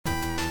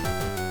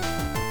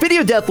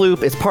Video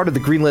Deathloop is part of the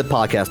Greenlit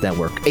Podcast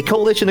Network, a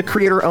coalition of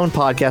creator-owned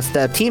podcasts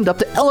that have teamed up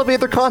to elevate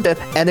their content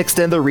and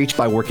extend their reach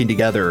by working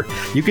together.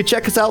 You can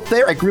check us out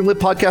there at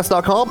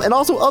greenlitpodcast.com and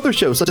also other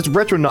shows such as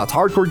Retronauts,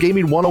 Hardcore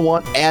Gaming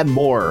 101, and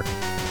more.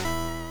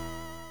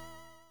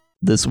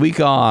 This week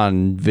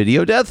on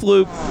Video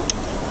Deathloop.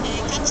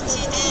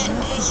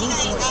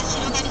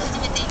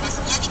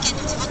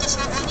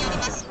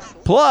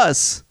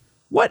 Plus,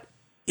 what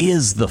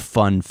is the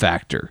fun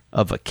factor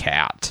of a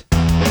cat?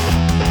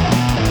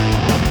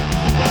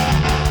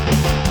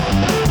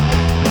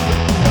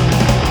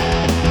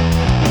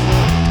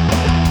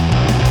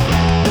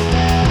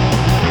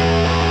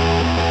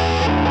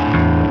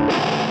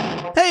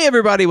 Hey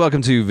everybody,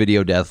 welcome to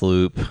Video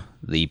Deathloop,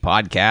 the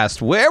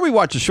podcast where we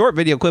watch a short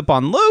video clip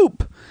on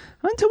loop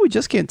until we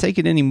just can't take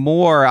it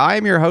anymore. I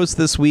am your host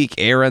this week,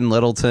 Aaron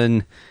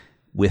Littleton.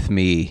 With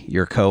me,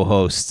 your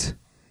co-host,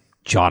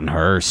 John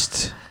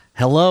Hurst.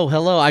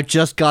 Hello. I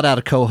just got out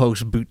of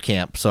co-host boot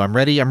camp, so I'm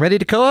ready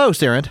to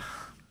co-host, Aaron.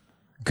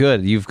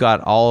 Good. You've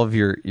got all of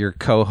your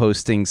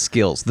co-hosting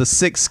skills. The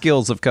 6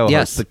 skills of co-host.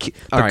 Yes. The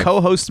right.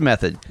 Co-host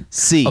method.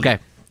 C. Okay.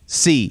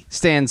 C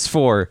stands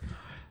for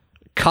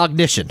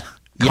cognition.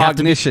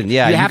 Cognition. You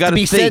have to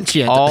be think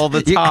sentient all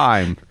the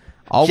time.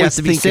 Always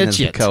to be thinking as a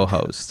sentient.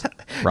 co-host.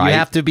 Right? You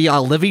have to be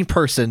a living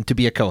person to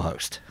be a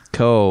co-host.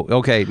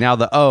 Okay, now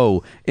the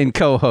O in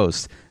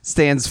co-host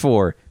stands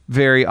for,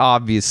 very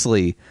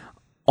obviously,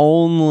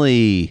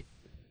 only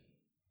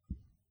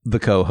the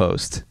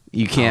co-host.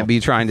 You can't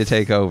be trying to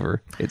take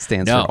over. It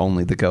stands for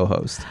only the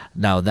co-host.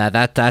 No,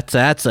 that's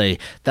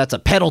a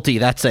penalty.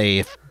 That's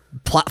a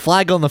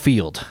flag on the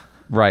field.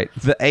 Right.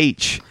 The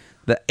H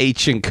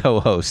in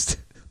co-host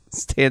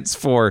stands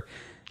for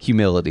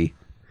humility.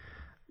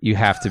 You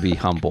have to be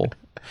humble.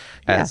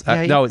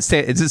 No, does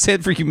it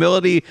stand for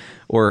humility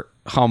or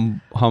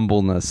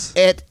humbleness?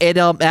 It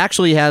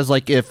actually has,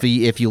 like,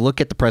 if you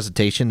look at the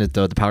presentation at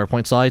the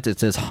PowerPoint slides, it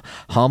says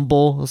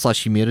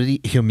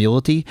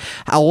humility.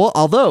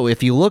 Although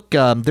if you look,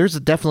 there's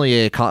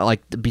definitely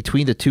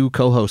between the two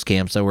co-host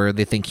camps where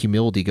they think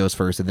humility goes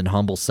first and then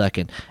humble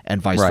second,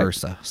 and vice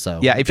versa.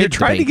 So yeah, if you're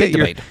trying to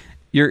get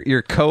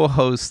your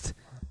co-host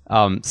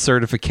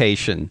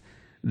certification,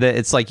 that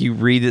it's like you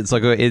read it, it's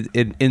like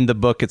in the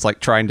book, it's like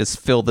trying to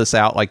fill this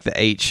out like the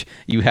H.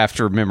 You have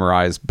to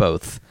memorize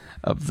both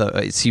of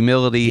it's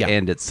humility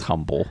and it's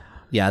humble.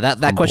 Yeah,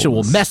 that question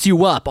will mess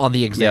you up on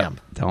the exam.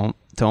 Yeah.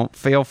 Don't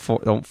fall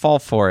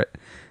for it.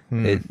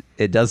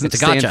 It doesn't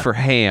stand for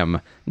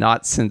ham,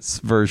 not since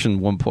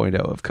version 1.0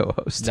 of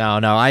co-host. No,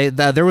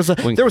 there was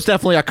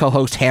definitely a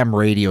co-host ham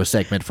radio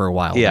segment for a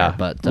while. Yeah,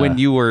 there, but when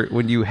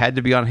you had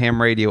to be on ham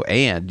radio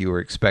and you were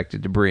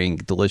expected to bring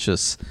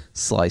delicious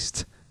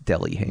sliced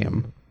deli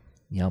ham.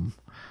 Yum.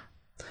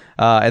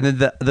 And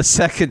then the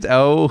second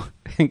O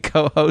in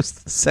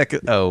co-host, the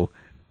second O,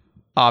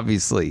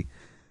 obviously,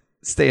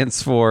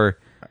 stands for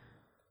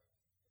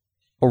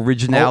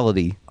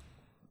originality.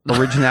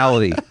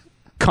 Originality,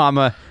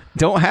 comma,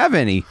 don't have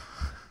any.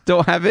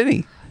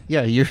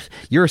 Yeah, you're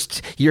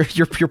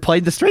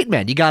playing the straight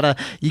man. You're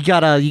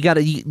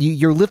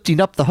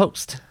lifting up the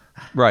host.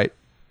 Right.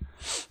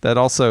 That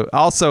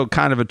also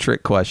kind of a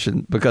trick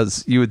question,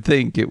 because you would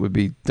think it would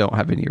be don't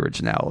have any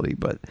originality,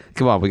 but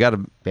come on, we gotta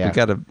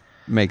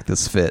make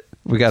this fit.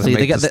 We gotta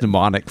make this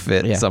mnemonic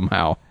fit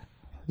somehow.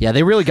 Yeah,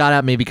 they really got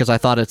at me because I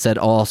thought it said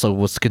also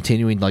was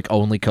continuing like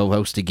only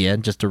co-host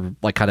again, just to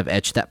like kind of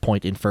etch that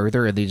point in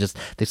further, and they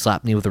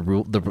slapped me with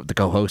the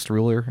co-host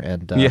ruler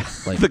and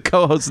like the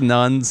co-host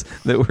nuns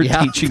that were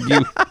teaching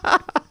you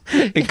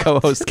in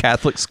co-host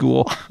Catholic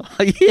school.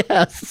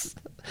 Yes.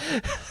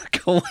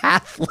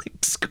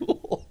 Catholic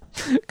school.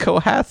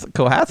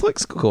 Catholic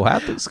school.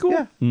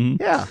 Yeah. Mm-hmm.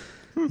 Yeah.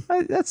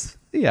 That's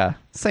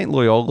Saint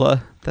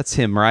Loyola. That's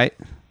him, right?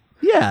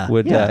 Yeah.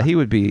 He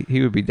would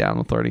be down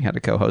with learning how to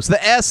co-host.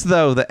 The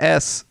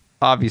S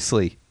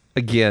obviously,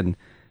 again,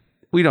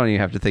 we don't even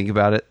have to think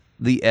about it.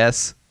 The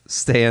S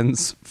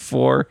stands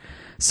for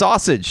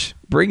sausage.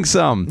 Bring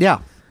some. Yeah.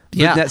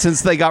 But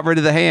since they got rid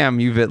of the ham,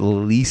 you've at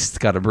least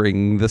got to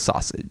bring the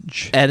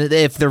sausage. And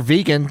if they're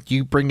vegan,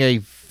 you bring a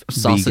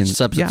sausage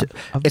substitute.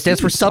 It stands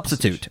for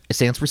substitute. It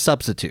stands for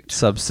substitute.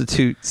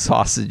 Substitute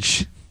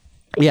sausage.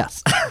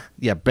 Yes.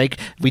 Yeah,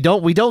 we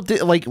don't do,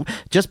 like,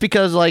 just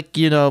because, like,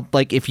 you know,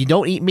 like if you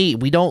don't eat meat,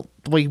 we do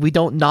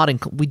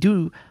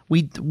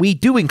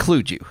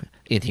include you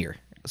in here.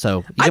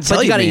 So you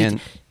gotta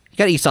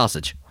eat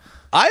sausage.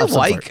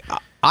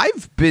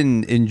 I've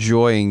been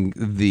enjoying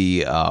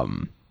the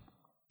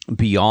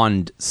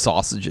Beyond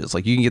sausages.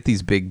 Like, you can get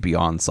these big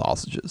Beyond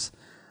sausages.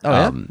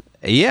 Oh,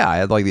 yeah, I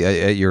had like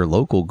at your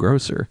local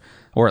grocer,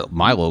 or at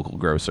my local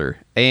grocer,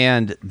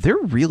 and they're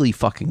really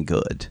fucking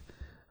good.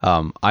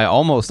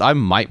 I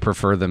might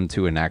prefer them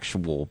to an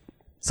actual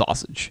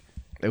sausage.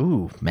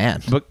 Ooh,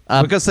 man.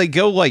 Because they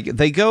go,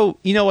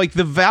 you know, like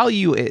the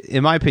value,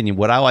 in my opinion,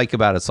 what I like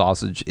about a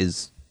sausage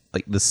is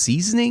like the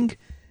seasoning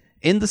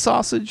in the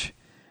sausage.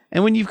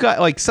 And when you've got,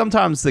 like,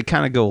 sometimes they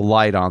kind of go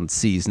light on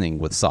seasoning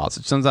with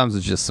sausage. Sometimes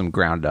it's just some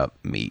ground up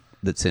meat.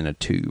 that's in a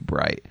tube,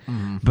 right?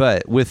 Mm-hmm.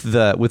 But with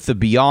the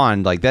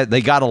Beyond, like that,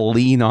 they got to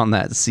lean on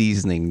that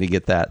seasoning to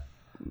get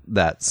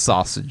that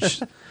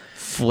sausage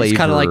flavor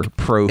kind of like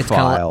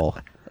profile.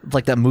 It's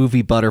like that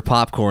movie Butter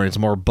Popcorn. It's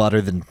more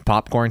butter than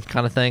popcorn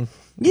kind of thing.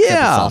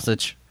 Yeah,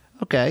 sausage.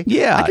 Okay.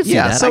 Yeah, I can see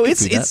that. So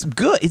it's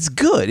good. It's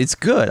good. It's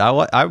good.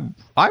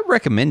 I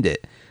recommend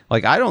it.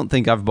 Like, I don't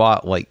think I've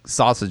bought like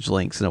sausage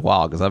links in a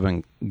while because I've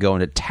been going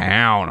to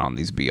town on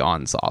these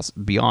Beyond sauce.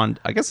 Beyond,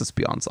 I guess it's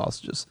Beyond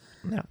sausages.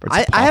 Yeah.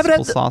 I haven't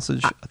had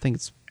sausage. I think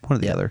it's one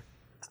or the other.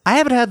 I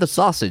haven't had the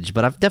sausage,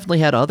 but I've definitely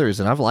had others,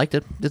 and I've liked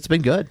it. It's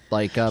been good.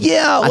 Like,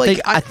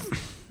 I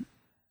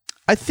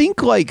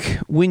think like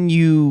when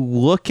you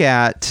look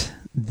at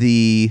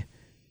the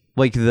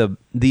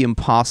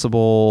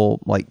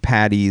Impossible like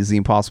patties, the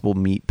Impossible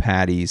meat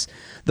patties,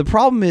 the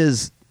problem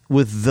is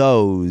with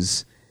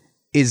those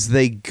is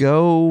they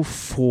go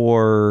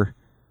for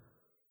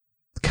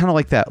kind of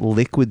like that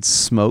liquid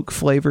smoke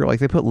flavor.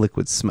 Like they put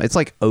liquid smoke. It's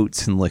like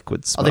oats and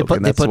liquid smoke. They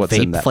put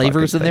vape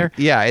flavors in there?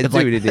 Yeah, it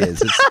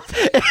is.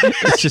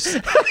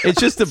 It's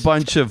just a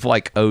bunch of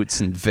like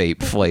oats and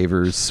vape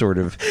flavors, sort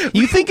of.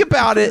 You think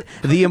about it,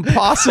 the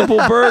Impossible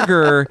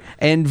Burger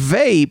and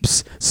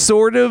vapes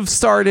sort of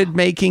started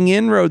making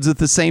inroads at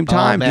the same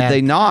time, did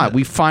they not?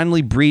 We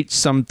finally breached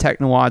some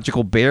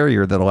technological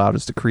barrier that allowed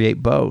us to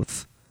create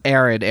both.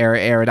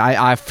 Aaron,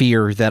 I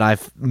fear that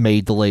I've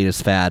made the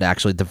latest fad,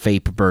 actually, the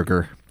vape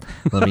burger.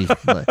 Let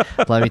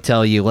me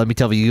tell you.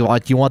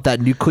 You want that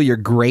nuclear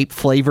grape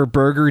flavor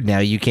burger? Now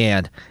you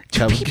can.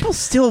 Do people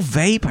still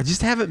vape? I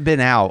just haven't been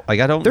out. Like,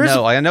 I don't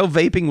know. I know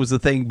vaping was a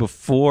thing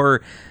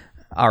before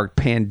our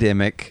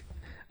pandemic,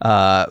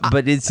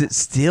 but is it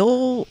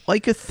still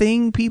like a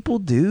thing people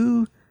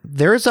do?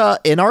 There's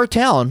in our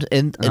town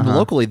and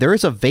locally there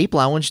is a vape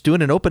lounge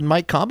doing an open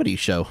mic comedy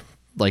show.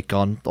 Like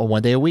on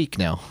one day a week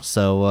now,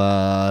 so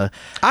I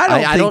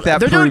don't think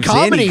that proves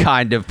any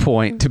kind of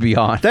point. To be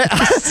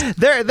honest,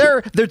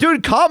 they're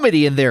doing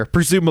comedy in there,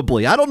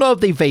 presumably. I don't know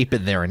if they vape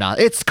in there or not.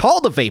 It's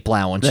called a vape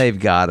lounge. They've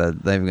gotta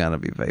be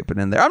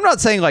vaping in there. I'm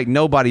not saying like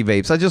nobody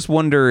vapes. I just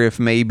wonder if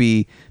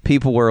maybe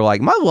people were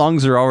like, my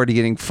lungs are already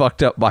getting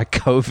fucked up by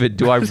COVID.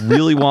 Do I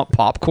really want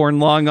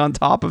popcorn lung on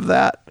top of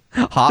that?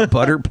 Hot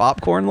butter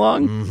popcorn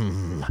lung?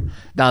 Mm-hmm.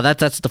 No,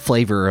 that's the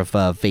flavor of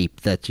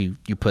vape that you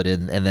put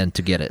in and then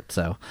to get it.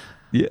 So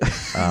yeah.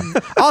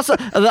 Also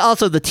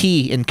the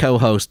T in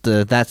co-host,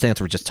 that stands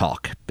for just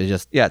talk.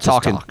 Just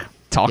talking.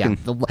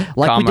 Yeah,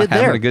 like we did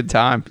there. Having a good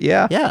time.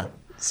 Yeah. Yeah.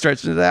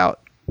 Stretching it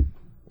out.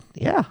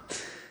 Yeah.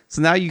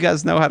 So now you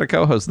guys know how to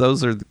co-host.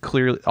 Those are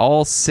clearly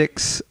all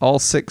six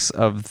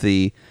of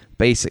the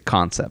basic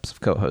concepts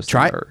of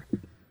co-hosting.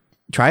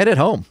 Try it at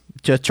home.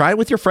 Just try it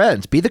with your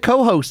friends. Be the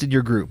co-host in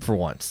your group for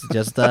once.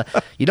 Just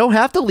you don't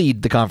have to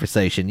lead the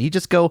conversation. You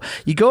just go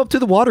up to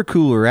the water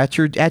cooler at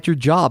your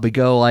job and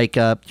go like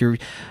your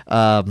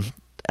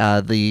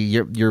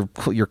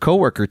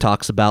coworker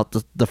talks about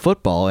the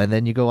football, and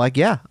then you go like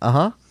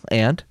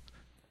and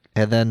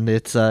then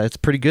it's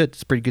pretty good.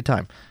 It's a pretty good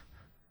time.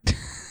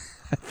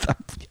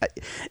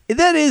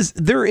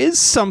 There is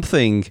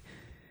something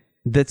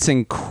that's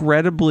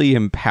incredibly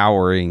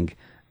empowering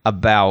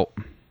about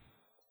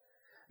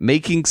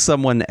making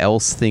someone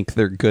else think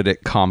they're good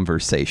at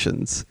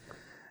conversations.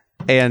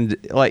 And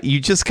like you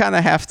just kind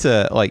of have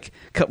to like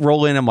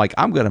roll in. I'm like,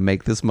 I'm gonna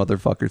make this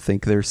motherfucker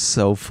think they're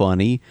so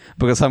funny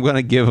because I'm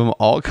gonna give them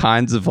all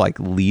kinds of like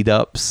lead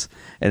ups,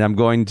 and I'm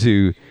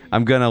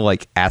gonna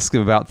like ask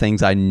them about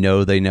things I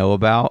know they know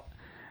about,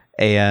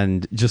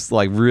 and just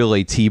like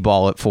really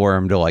t-ball it for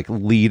them to like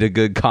lead a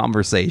good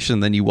conversation.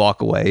 Then you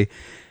walk away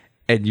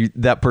and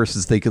that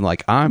person's thinking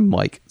like, I'm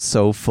like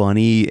so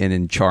funny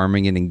and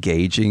charming and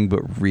engaging,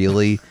 but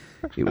really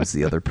it was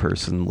the other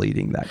person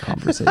leading that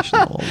conversation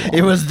all along.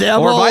 It was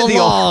them all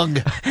along.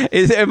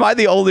 Am I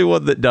the only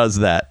one that does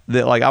that?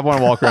 That like I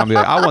want to walk around and be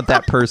like, I want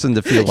that person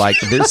to feel like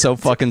they're so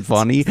fucking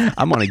funny.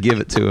 I'm going to give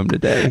it to him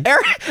today.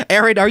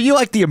 Aaron, are you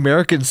like the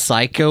American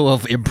Psycho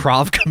of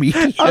improv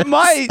comedians? I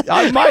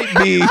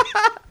might be.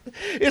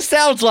 It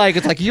sounds like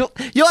it's like you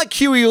like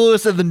Huey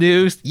Lewis in the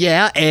News,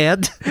 yeah,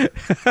 and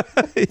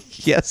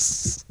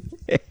yes,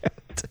 and.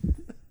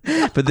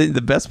 But then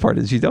the best part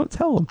is you don't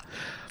tell them,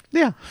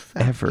 yeah,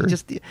 ever. You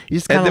just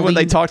and then when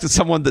they talk to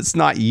someone that's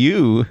not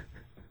you,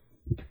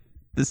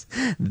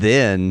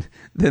 then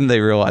they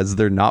realize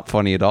they're not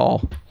funny at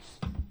all.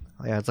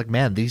 Yeah, it's like,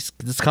 man, this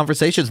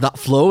conversation's not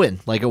flowing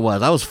like it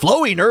was. I was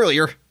flowing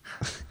earlier.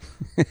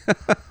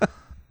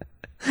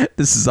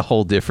 This is a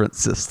whole different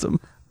system.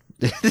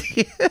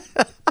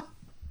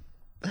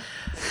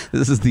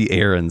 This is the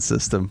Aaron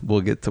system. We'll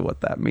get to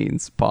what that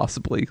means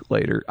possibly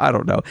later. I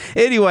don't know.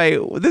 Anyway,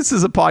 this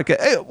is a podcast.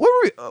 Hey,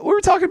 what were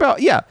we talking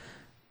about? Yeah.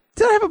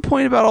 Did I have a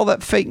point about all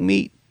that fake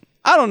meat?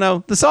 I don't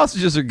know. The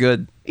sausages are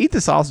good. Eat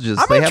the sausages.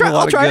 They have a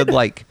lot of good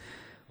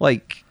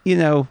like you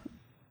know,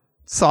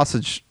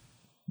 sausage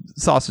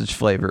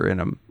flavor in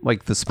them,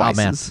 like the spices.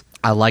 Oh, man.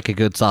 I like a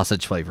good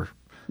sausage flavor.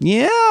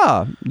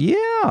 Yeah.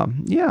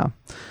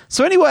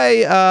 So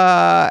anyway,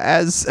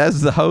 as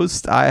the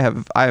host, I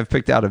have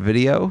picked out a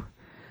video,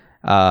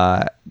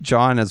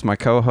 John, as my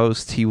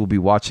co-host, he will be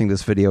watching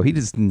this video. He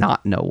does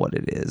not know what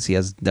it is. He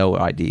has no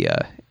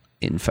idea,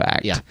 in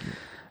fact. Yeah.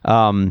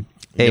 Nope.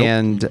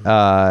 And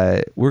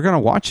we're going to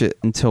watch it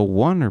until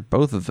one or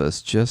both of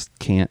us just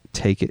can't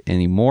take it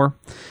anymore.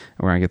 And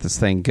we're going to get this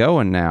thing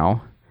going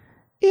now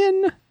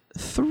in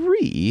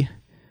 3,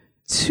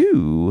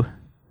 2,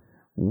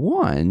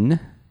 1,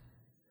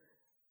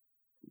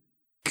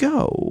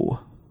 go.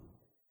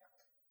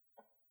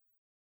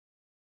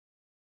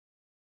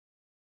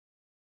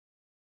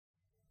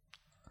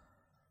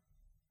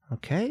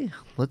 Okay,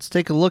 let's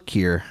take a look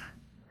here.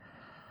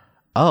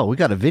 Oh, we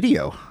got a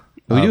video.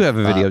 We do have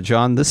a video,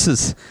 John.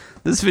 This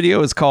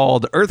video is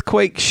called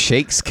 "Earthquake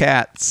Shakes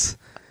Cats,"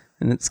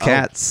 and it's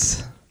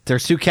cats.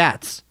 There's 2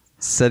 cats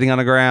sitting on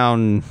the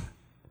ground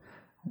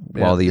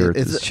while the earth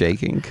is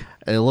shaking.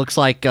 It looks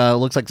like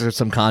there's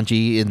some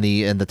kanji in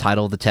the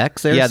title of the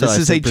text there. Yeah, this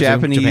is a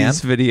Japanese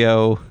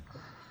video.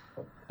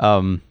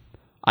 I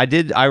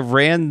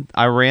ran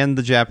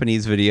the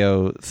Japanese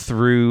video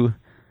through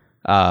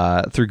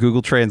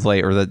Google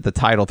Translate, or the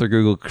title through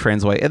Google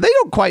Translate, and they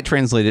don't quite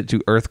translate it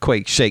to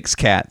 "Earthquake Shakes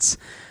Cats."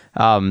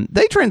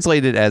 They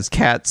translate it as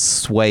 "cats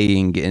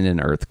swaying in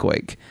an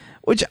earthquake,"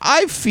 which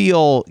I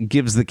feel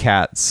gives the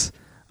cats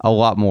a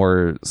lot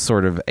more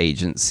sort of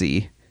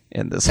agency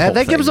in this whole thing.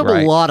 That gives them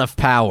a lot of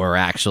power,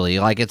 actually.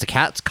 Like, it's a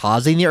cat's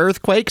causing the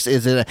earthquakes.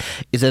 Is it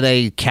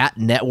a cat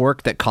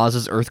network that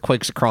causes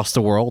earthquakes across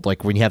the world?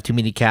 Like, when you have too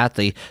many cats,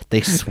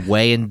 they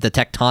sway in the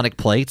tectonic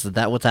plates. Is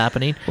that what's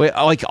happening? Wait,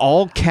 like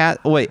all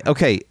cat? Wait,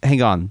 okay,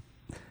 hang on.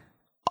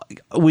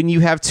 When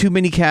you have too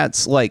many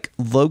cats, like,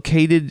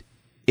 located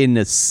in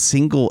a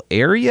single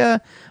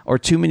area, or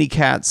too many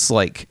cats,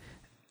 like,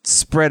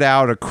 spread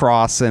out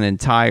across an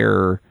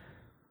entire,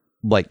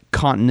 like,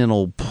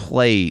 continental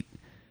plate,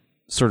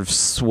 sort of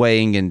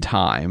swaying in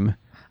time,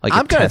 like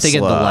I'm kind of thinking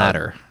the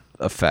latter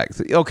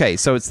effect. Okay,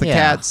 so it's the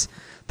cats;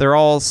 they're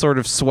all sort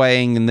of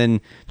swaying, and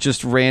then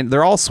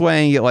they're all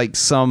swaying at like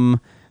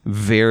some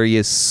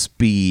various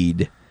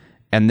speed,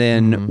 and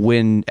then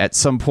when at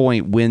some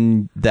point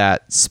when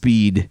that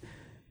speed,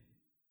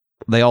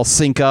 they all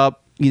sync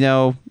up,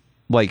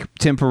 like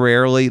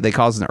temporarily, they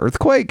cause an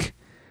earthquake.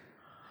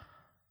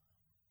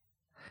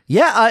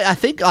 Yeah, I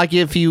think like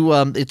if you,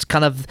 it's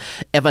kind of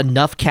if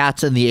enough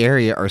cats in the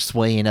area are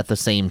swaying at the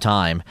same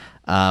time,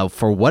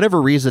 for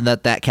whatever reason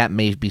that cat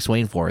may be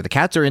swaying for. The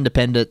cats are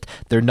independent.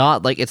 They're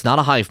not like, it's not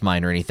a hive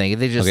mind or anything.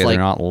 They just they're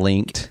not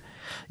linked.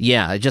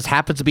 Yeah, it just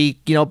happens to be,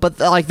 but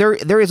like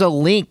there is a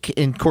link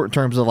in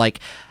terms of like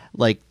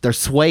their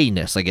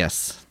swayiness, I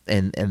guess,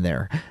 in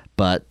there.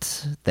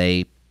 But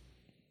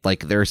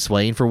they're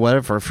swaying for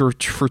whatever, for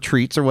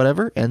treats or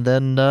whatever, and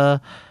then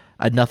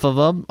enough of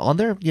them on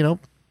there,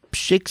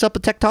 shakes up a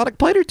tectonic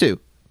plate or two,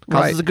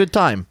 causes a good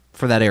time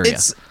for that area.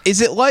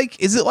 Is it like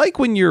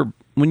when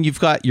you've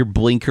got your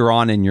blinker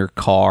on in your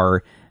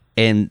car,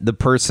 and the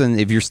person,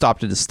 if you're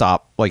stopped at a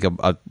stop, like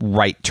a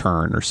right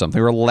turn or something,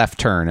 or a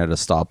left turn at a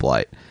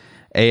stoplight,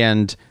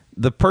 and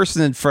the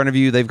person in front of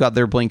you, they've got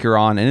their blinker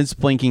on and it's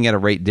blinking at a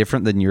rate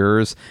different than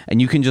yours,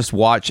 and you can just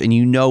watch,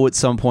 and at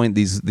some point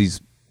these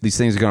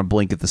things are going to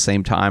blink at the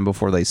same time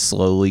before they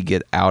slowly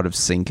get out of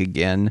sync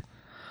again.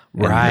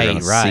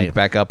 Right. Sync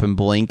back up and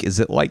blink. Is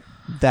it like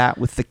that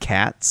with the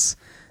cats?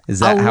 Is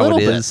that how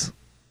it is?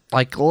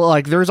 Like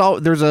there's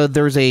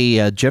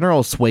a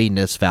general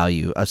swayiness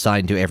value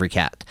assigned to every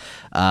cat,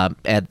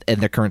 at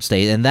their current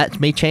state, and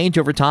that may change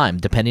over time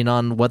depending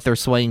on what they're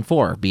swaying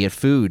for. Be it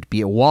food,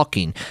 be it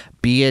walking,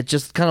 be it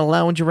just kind of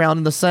lounge around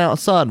in the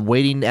sun,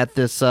 waiting at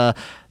this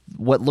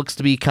what looks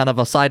to be kind of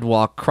a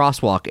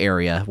crosswalk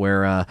area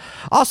where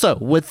also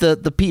with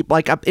the people,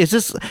 like, is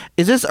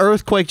this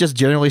earthquake just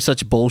generally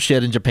such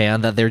bullshit in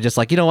Japan that they're just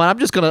like, I'm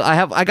just gonna,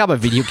 I got my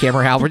video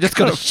camera out, we're just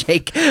gonna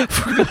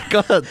we're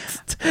gonna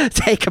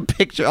take a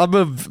picture, I'm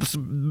gonna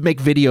make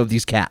video of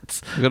these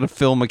cats, I'm gonna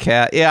film a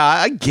cat. Yeah,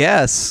 I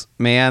guess,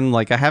 man,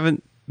 like, I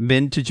haven't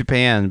been to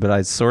Japan, but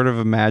I sort of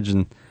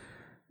imagine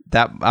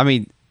that. I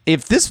mean,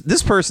 if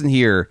this person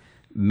here,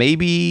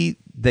 maybe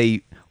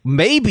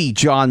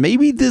John,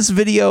 maybe this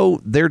video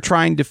they're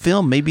trying to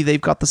film, maybe they've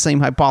got the same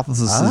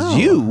hypothesis as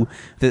you,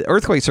 that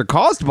earthquakes are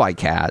caused by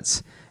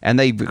cats, and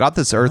they've got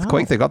this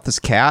earthquake, they got this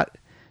cat,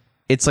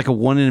 it's like a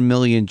 1 in a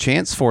million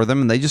chance for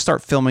them, and they just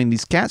start filming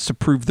these cats to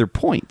prove their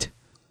point.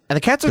 And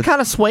the cats are kind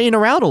of swaying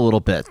around a little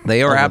bit.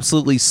 They are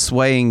absolutely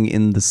swaying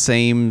in the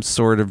same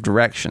sort of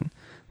direction.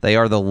 They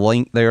are the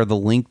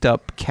linked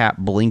up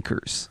cat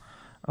blinkers.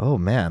 Oh,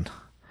 man.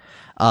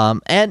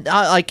 And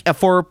like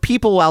for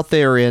people out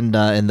there in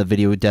the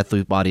Video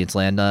Deathloop audience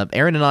land,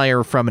 Aaron and I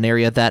are from an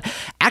area that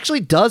actually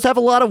does have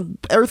a lot of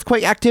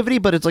earthquake activity,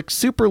 but it's like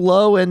super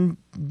low and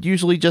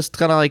usually just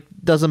kind of like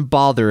doesn't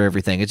bother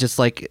everything. It's just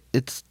like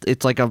it's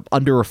like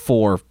under a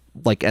 4,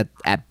 like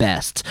at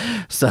best.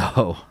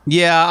 So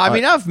yeah, I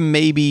mean, I've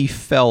maybe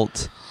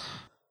felt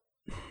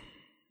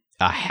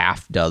a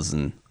half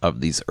dozen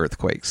of these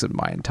earthquakes in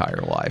my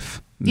entire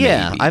life.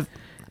 Yeah, maybe.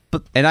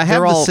 And I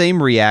have the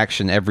same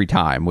reaction every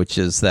time, which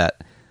is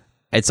that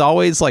it's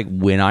always like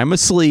when I'm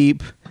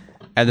asleep,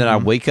 And then I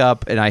wake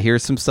up and I hear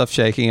some stuff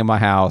shaking in my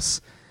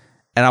house,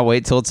 and I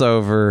wait till it's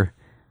over,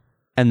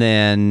 and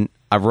then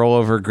I roll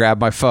over, grab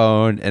my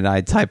phone, and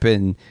I type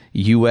in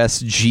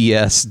usgs.gov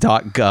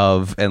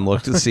and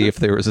look to see if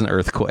there was an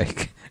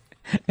earthquake.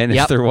 And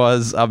if there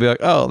was, I'll be like,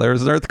 oh, there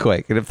was an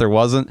earthquake. And if there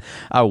wasn't,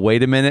 I'll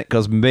wait a minute,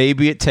 because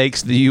maybe it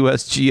takes the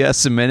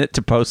USGS a minute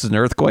to post an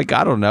earthquake.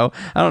 I don't know.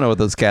 I don't know what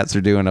those cats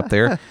are doing up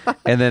there.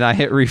 And then I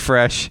hit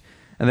refresh,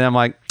 and then I'm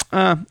like,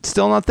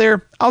 still not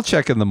there? I'll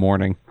check in the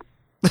morning.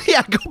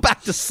 Yeah, go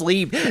back to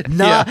sleep.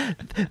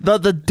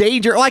 The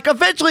danger. Like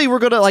eventually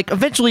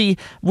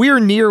we're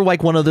near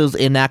like one of those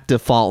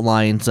inactive fault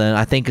lines, and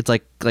I think it's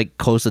like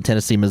close to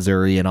Tennessee,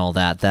 Missouri, and all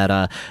that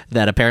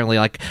apparently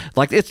like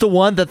it's the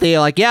one that they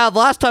like. Yeah, the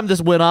last time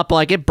this went up,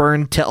 like it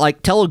burned.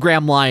 Like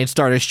Telegram lines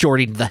started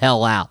shorting the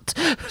hell out.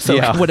 So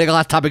when the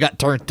last time it got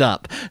turned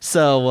up,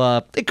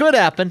 so it could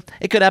happen.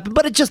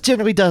 But it just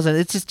generally doesn't.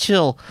 It's just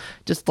chill,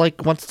 just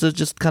like wants to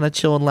just kind of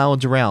chill and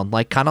lounge around,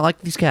 like kind of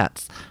like these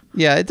cats.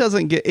 Yeah, it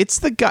doesn't get. It's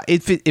the guy.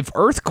 If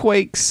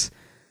earthquakes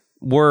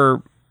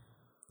were,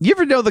 you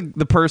ever know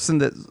the person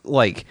that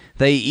like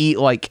they eat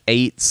like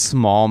 8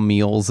 small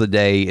meals a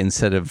day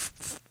instead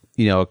of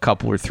a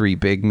couple or 3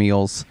 big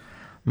meals.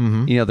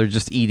 Mm-hmm. They're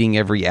just eating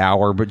every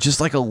hour, but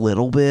just like a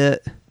little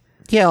bit.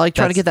 Yeah, like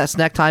trying to get that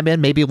snack time in.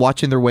 Maybe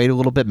watching their weight a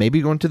little bit. Maybe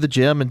going to the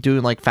gym and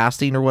doing like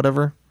fasting or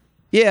whatever.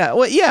 Yeah,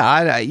 well,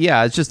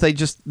 yeah. It's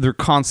just they're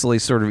constantly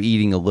sort of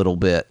eating a little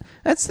bit.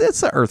 That's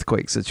the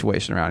earthquake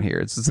situation around here.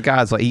 It's the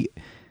guys like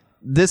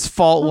this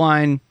fault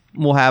line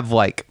will have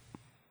like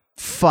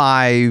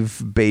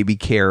 5 baby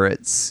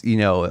carrots,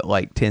 at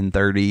like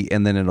 10:30,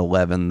 and then at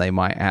 11 they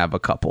might have a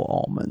couple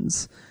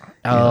almonds.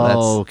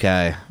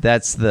 Okay.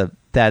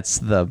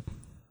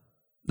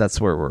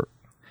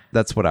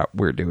 That's what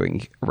we're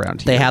doing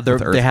around here. They have their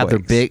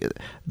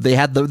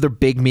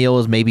big meal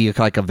is maybe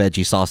like a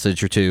veggie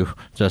sausage or 2.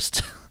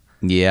 Just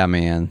yeah,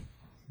 man.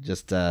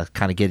 Just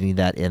kind of getting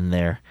that in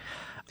there.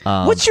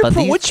 What's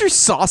your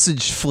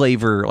sausage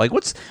flavor? Like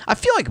I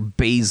feel like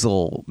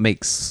basil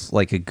makes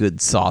like a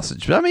good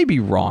sausage, but I may be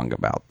wrong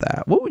about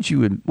that. What would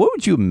you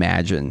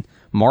imagine?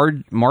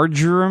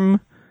 Marjoram?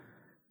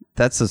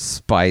 That's a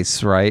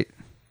spice, right?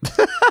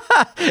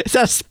 Is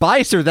that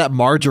spice or that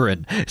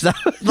margarine? No,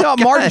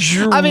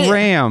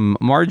 marjoram.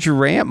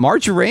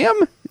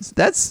 Marjoram?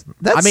 That's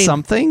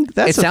something.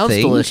 It sounds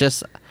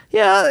delicious.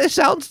 Yeah, it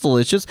sounds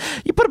delicious.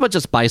 You put a bunch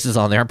of spices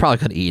on there, I'm probably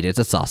gonna eat it. It's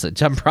a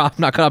sausage. I'm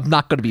not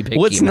gonna be picky.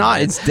 Well, it's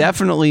not. It's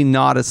definitely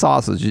not a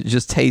sausage. It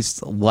just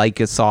tastes like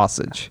a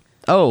sausage.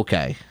 Oh,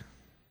 okay.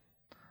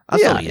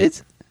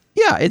 It's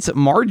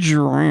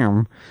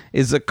marjoram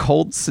is a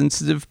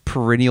cold-sensitive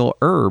perennial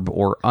herb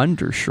or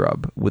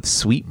undershrub with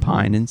sweet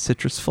pine and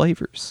citrus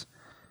flavors.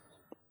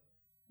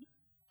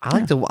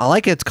 I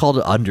like it. It's called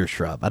an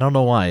undershrub. I don't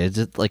know why. It's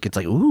just like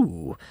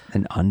ooh,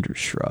 an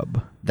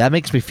undershrub. That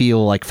makes me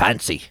feel like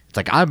fancy. It's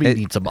like I'm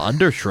eating some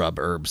undershrub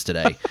herbs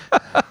today.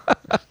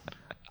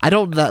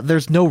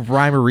 There's no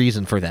rhyme or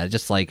reason for that. It's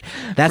just like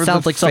that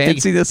sounds like something.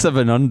 Fanciness of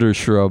an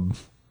undershrub.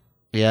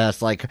 Yeah,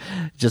 it's like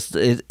just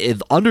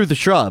under the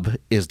shrub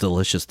is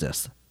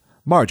deliciousness.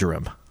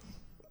 Marjoram.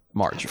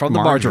 From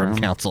the Marjoram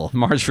Council.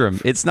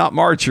 Marjoram. It's not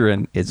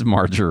margarine. It's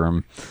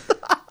marjoram.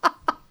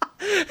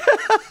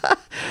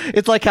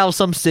 It's like how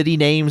some city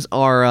names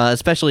are,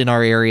 especially in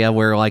our area,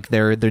 where like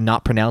they're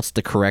not pronounced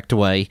the correct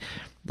way,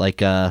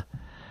 like where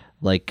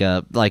like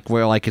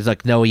it's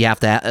like no, you have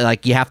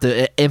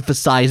to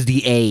emphasize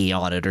the A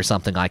on it or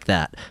something like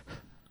that.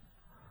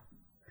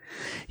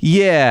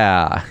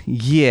 Yeah.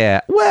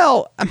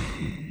 Well, I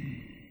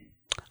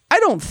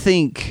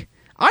think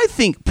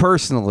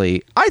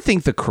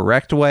the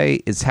correct way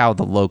is how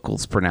the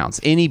locals pronounce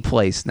any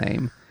place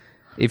name.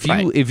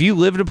 If you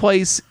live in a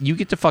place, you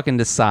get to fucking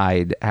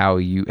decide how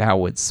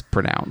it's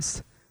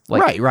pronounced.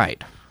 Like,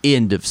 right.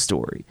 End of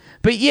story.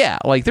 But yeah,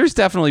 like there's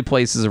definitely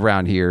places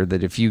around here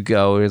that if you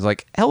go, it's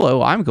like,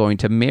 hello, I'm going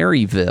to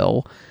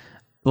Maryville.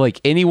 Like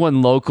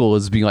anyone local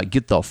is being like,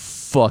 get the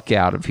fuck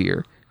out of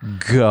here.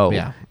 Go.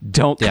 Yeah.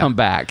 Don't come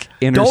back.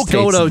 Don't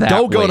go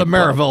to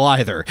Maryville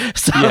either.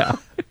 So. Yeah.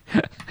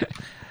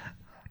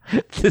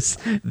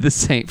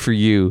 This ain't for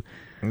you.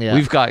 Yeah.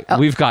 We've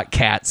got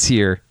cats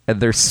here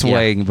and they're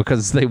swaying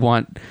because they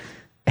want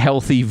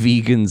healthy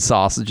vegan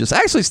sausages.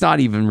 Actually, it's not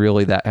even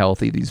really that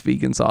healthy, these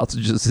vegan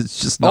sausages.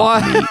 It's just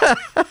not meat.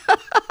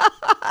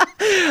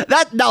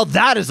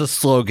 That is a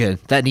slogan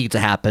that needs to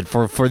happen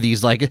for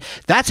these, like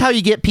that's how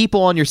you get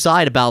people on your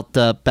side about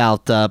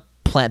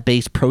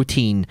plant-based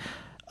protein,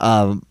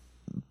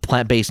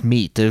 plant-based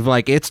meat. They're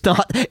like it's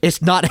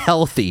not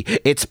healthy,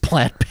 it's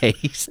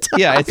plant-based.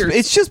 Yeah,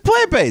 it's just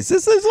plant-based.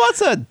 There's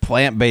lots of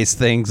plant-based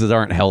things that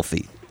aren't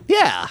healthy.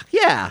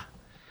 Yeah.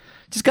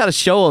 Just got to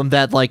show them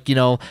that, like, you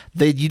don't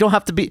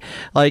have to be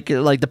like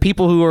the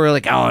people who are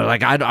like, oh,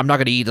 like I'm not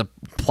going to eat a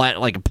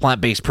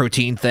plant-based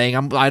protein thing.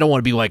 I don't want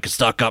to be like a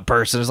stuck-up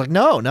person. It's like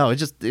no,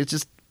 it's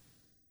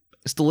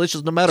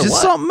delicious no matter what.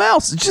 Just something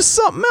else.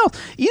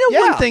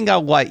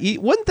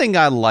 One thing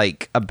I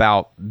like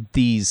about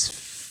these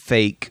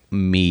fake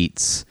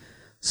meats,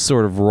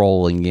 sort of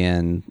rolling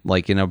in,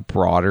 like in a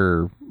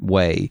broader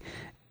way,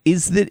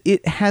 is that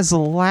it has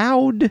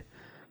allowed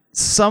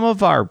some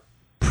of our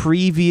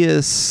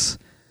previous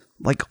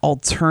like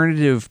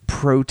alternative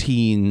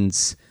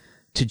proteins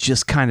to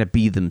just kind of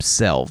be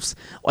themselves.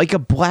 Like a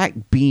black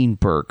bean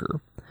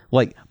burger.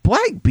 Like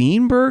black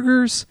bean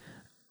burgers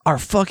are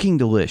fucking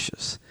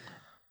delicious.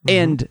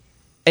 And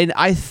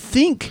I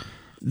think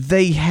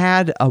they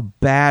had a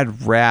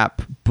bad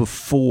rap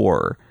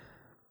before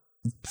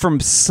from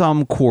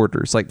some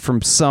quarters, like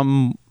from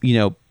some,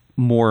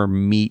 more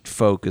meat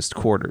focused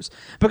quarters,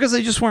 because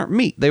they just weren't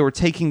meat. They were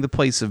taking the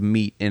place of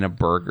meat in a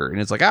burger.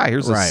 And it's like,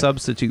 here's a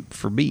substitute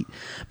for meat.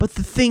 But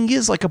the thing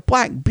is, like a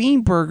black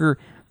bean burger,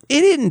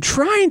 it isn't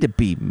trying to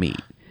be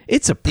meat.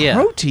 It's a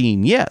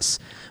protein, yes,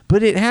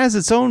 but it has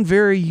its own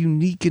very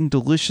unique and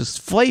delicious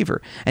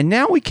flavor. And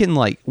now we can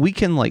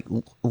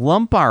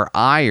lump our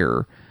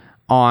ire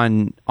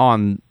on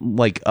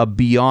like a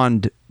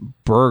Beyond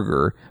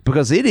Burger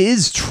because it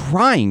is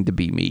trying to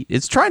be meat.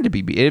 It's trying to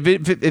be meat. If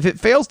it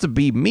fails to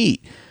be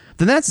meat,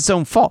 then that's its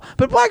own fault.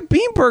 But Black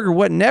Bean Burger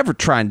wasn't never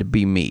trying to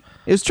be meat.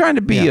 It was trying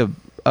to be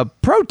a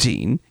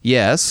protein,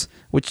 yes,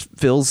 which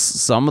fills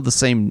some of the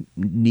same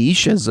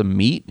niche as a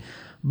meat,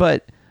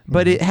 but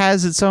it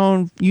has its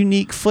own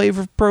unique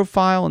flavor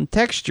profile and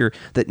texture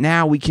that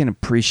now we can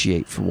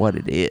appreciate for what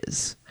it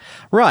is.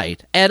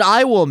 Right. And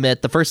I will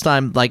admit, the first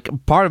time, like,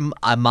 part of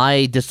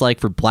my dislike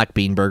for black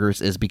bean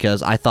burgers is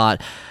because I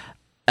thought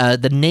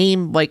the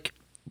name, like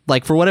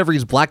for whatever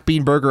reason, black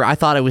bean burger, I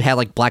thought it would have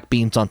like black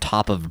beans on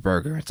top of a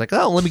burger. It's like,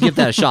 oh, let me give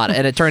that a shot.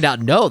 And it turned out,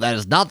 no, that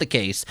is not the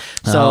case.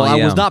 So I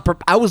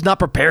was not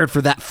prepared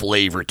for that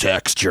flavor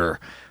texture,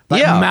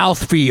 that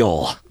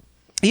mouthfeel.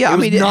 Yeah, it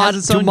was not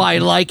to my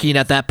liking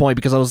at that point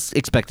because I was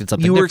expecting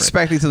something different. You were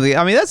expecting something.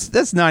 I mean, that's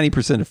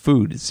 90% of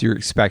food. You're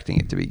expecting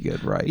it to be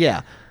good, right?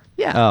 Yeah.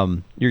 Yeah.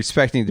 You're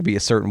expecting it to be a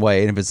certain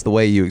way, and if it's the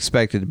way you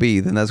expect it to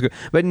be, then that's good.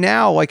 But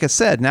now, like I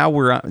said,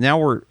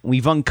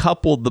 we've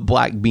uncoupled the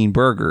black bean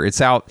burger. It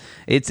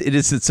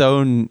is its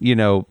own,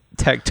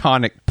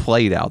 tectonic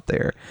plate out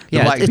there.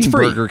 The black bean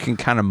burger can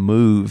kind of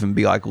move and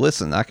be like,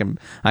 listen, I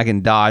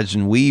can dodge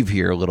and weave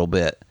here a little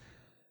bit.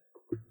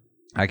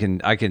 I can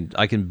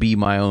be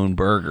my own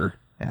burger.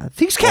 Yeah,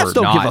 these cats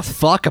don't give a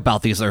fuck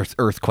about these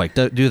earthquake,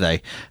 do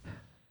they?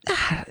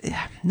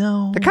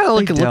 No, they're kind of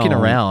looking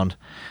around.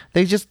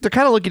 They're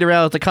kind of looking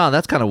around. It's like,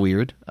 that's kind of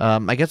weird.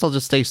 I guess I'll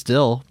just stay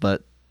still.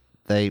 But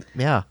I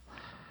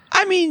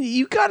mean,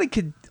 you gotta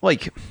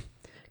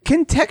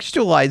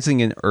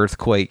contextualizing an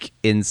earthquake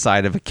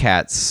inside of a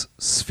cat's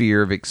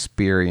sphere of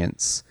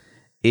experience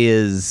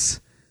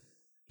it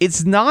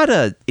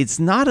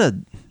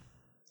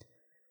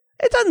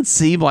doesn't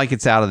seem like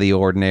it's out of the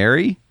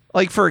ordinary.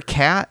 Like for a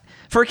cat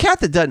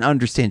that doesn't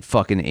understand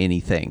fucking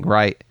anything,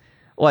 right?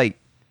 Like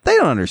they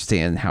don't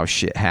understand how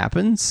shit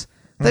happens.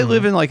 They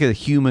live in like a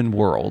human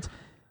world.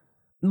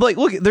 Like,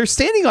 look, they're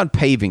standing on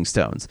paving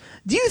stones.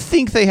 Do you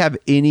think they have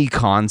any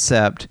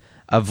concept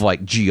of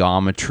like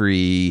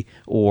geometry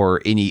or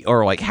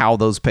like how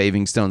those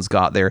paving stones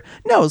got there?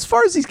 No, as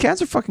far as these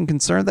cats are fucking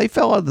concerned, they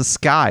fell out of the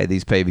sky,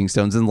 these paving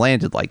stones, and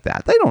landed like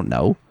that. They don't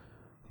know.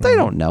 They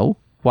don't know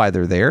why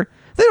they're there.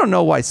 They don't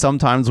know why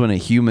sometimes when a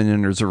human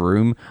enters a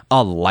room,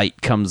 a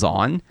light comes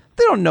on.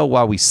 They don't know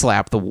why we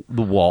slap the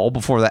wall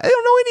before that. They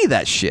don't know any of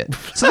that shit.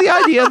 So the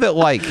idea that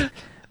like...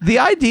 you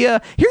want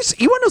to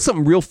know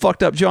something real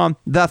fucked up, John?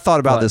 That I thought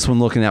about this when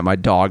looking at my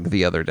dog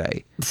the other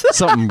day.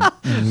 Something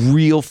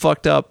real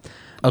fucked up.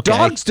 Okay.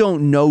 Dogs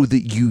don't know that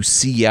you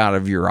see out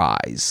of your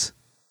eyes.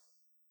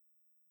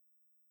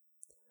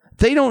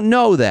 They don't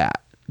know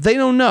that. They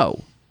don't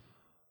know.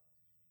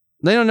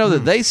 They don't know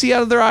that they see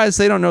out of their eyes.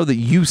 They don't know that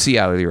you see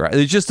out of your eyes.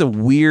 It's just a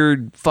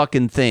weird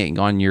fucking thing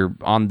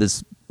on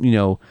this,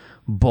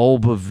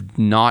 bulb of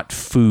not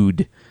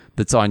food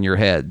that's on your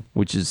head,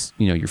 which is,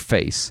 your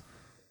face.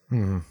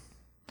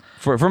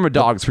 From a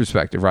dog's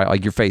perspective, right?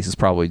 Like your face is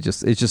probably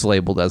it's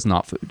labeled as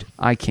not food.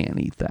 I can't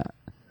eat that.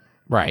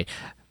 Right.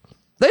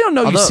 They don't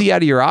know you see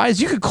out of your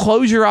eyes. You could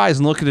close your eyes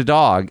and look at a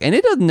dog, and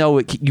it doesn't know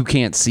you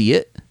can't see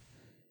it.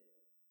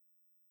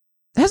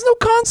 It has no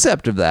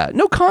concept of that.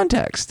 No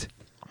context.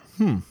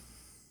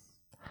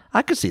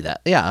 I could see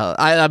that. Yeah.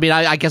 I mean,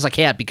 I guess I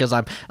can't because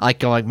I'm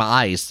like my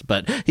eyes,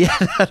 but yeah,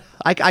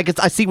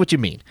 I see what you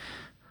mean.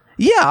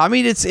 Yeah, I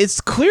mean,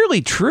 it's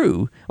clearly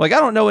true. Like, I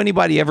don't know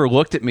anybody ever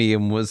looked at me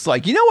and was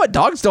like, you know what?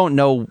 Dogs don't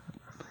know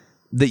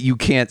that you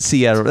can't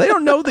see out of. They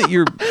don't know that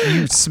you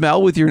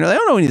smell with your nose. They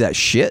don't know any of that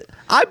shit.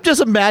 I'm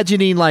just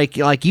imagining like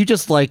you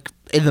just like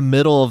in the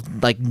middle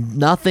of like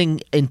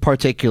nothing in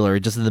particular,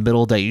 just in the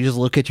middle of the day, you just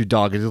look at your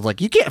dog and it's like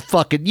you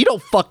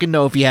don't fucking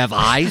know if you have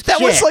eyes. That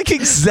was like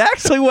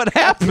exactly what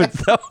happened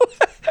though.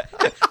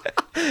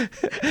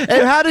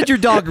 And how did your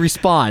dog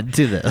respond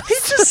to this? He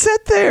just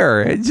sat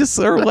there and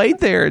laid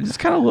there and just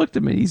kind of looked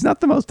at me. He's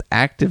not the most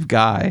active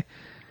guy.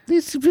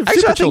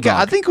 Actually,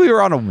 I think we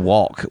were on a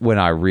walk when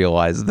I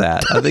realized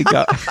that. I think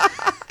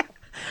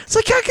it's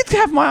like I could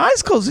have my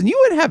eyes closed and you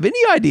wouldn't have any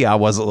idea I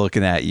wasn't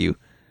looking at you.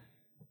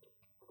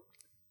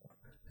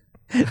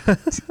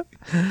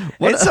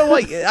 And so,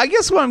 like, I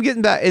guess what I'm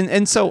getting back,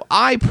 and so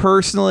I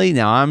personally,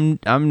 now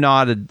I'm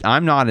not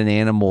an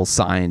animal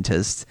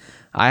scientist.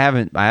 I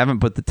haven't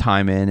put the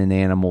time in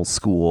animal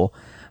school,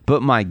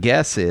 but my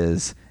guess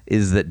is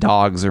that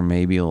dogs are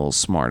maybe a little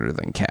smarter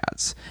than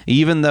cats.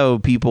 Even though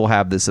people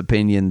have this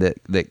opinion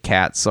that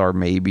cats are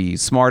maybe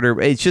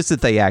smarter, it's just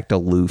that they act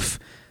aloof.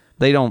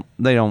 They don't,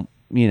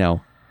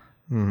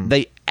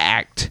 they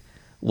act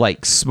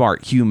like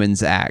smart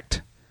humans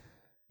act,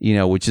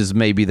 which is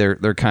maybe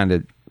they're kind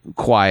of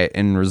quiet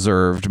and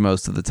reserved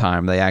most of the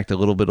time. They act a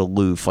little bit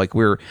aloof, like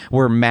we're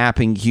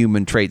mapping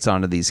human traits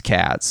onto these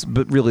cats,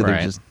 but really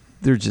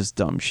they're just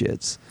dumb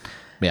shits.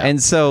 Yeah.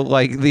 And so,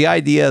 like, the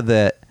idea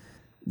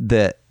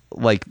that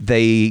like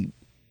they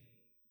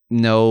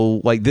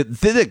know, like,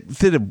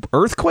 that an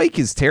earthquake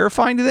is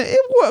terrifying to them,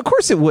 of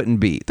course it wouldn't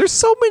be. There's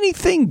so many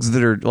things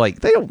that are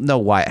like, they don't know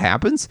why it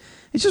happens.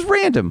 It's just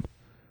random.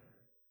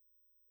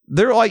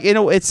 They're like,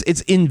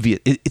 it's envious.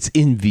 It's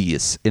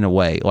envious in a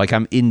way. Like,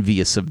 I'm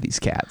envious of these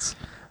cats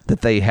that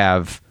they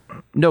have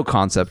no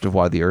concept of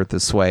why the earth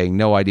is swaying,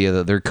 no idea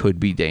that there could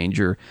be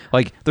danger.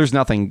 Like, there's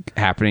nothing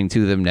happening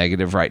to them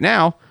negative right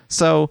now,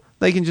 so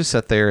they can just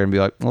sit there and be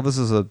like, well, this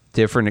is a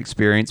different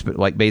experience, but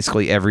like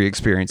basically every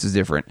experience is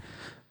different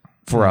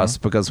for us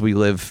because we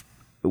live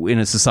in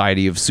a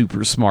society of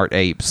super smart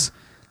apes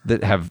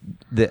that have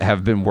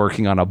been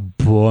working on a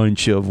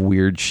bunch of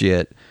weird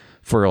shit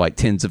for like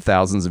tens of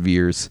thousands of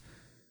years,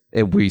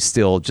 and we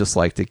still just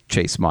like to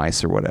chase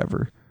mice or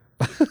whatever.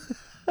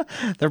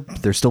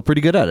 They're still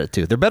pretty good at it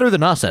too. They're better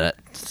than us at it.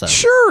 So.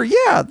 Sure,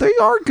 yeah, they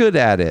are good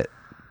at it.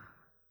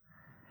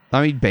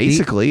 I mean,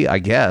 basically, I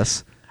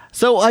guess.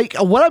 So, like,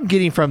 what I'm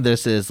getting from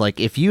this is, like,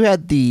 if you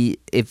had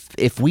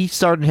if we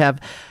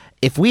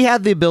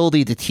had the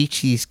ability to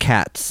teach these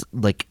cats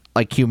like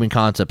human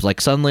concepts,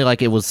 like suddenly,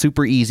 like, it was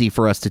super easy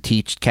for us to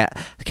teach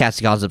cats the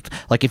concept.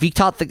 Like, if you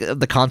taught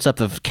the concept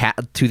of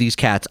cat to these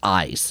cats'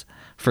 eyes,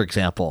 for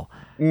example,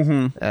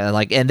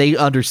 and they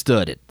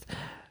understood it,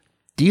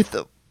 do you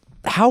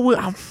how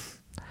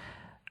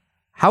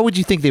would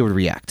you think they would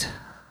react?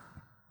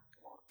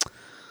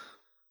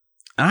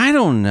 I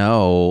don't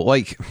know.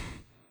 Like,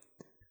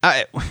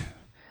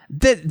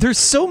 there's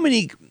so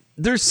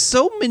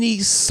many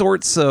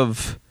sorts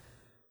of,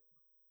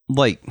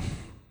 like,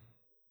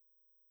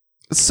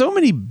 so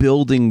many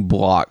building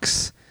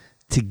blocks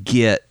to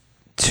get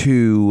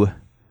to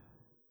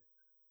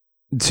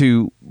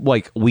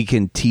like, we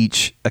can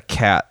teach a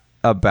cat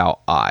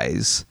about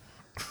eyes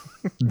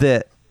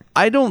that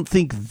I don't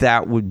think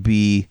that would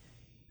be.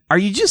 Are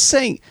you just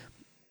saying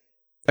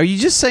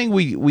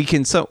we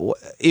can, so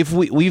if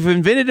we've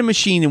invented a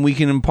machine and we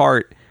can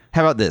impart.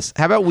 How about this?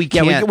 How about we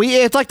can't? Yeah,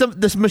 it's like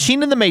this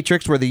machine in the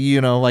Matrix where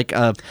you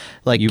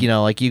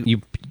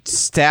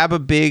stab a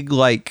big,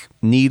 like,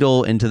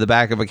 needle into the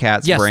back of a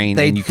cat's brain,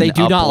 and you can they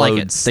do not like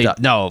it.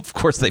 No, of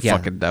course they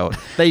fucking don't.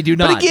 They do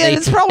not. But again,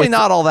 it's probably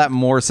not all that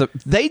more. So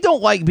they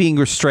don't like being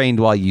restrained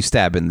while you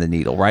stab in the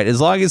needle, right? As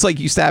long as, like,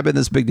 you stab in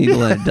this big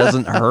needle and it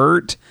doesn't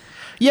hurt.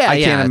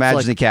 I can't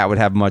imagine a cat would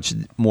have much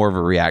more of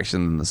a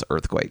reaction than this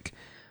earthquake.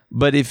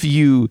 But if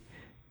you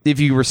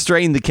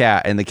restrain the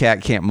cat and the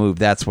cat can't move,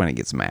 that's when it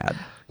gets mad.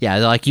 Yeah,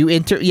 like you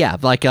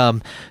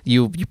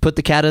you put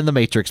the cat in the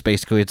Matrix,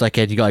 basically. It's like,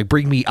 and you go, like,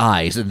 bring me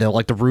eyes, and they're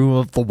like the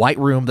white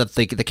room that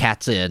the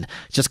cat's in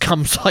just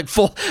comes, like,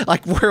 full,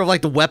 like, where,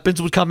 like, the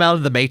weapons would come out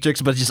of the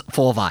Matrix, but it's just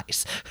full of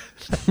eyes.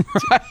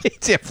 Right?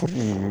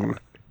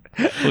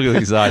 Look at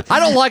these eyes. I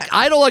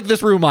don't like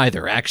this room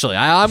either. Actually,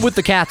 I'm with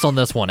the cats on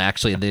this one.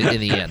 Actually, in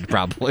the end,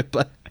 probably,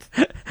 but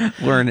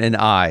learn an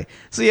eye.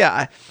 So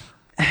yeah.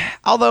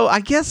 Although I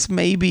guess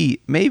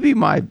maybe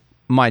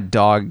my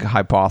dog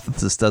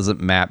hypothesis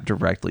doesn't map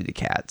directly to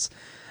cats,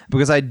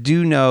 because I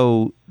do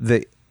know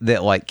that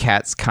like,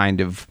 cats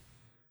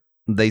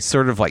they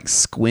sort of like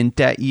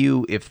squint at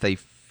you if they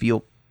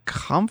feel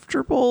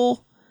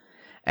comfortable,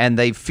 and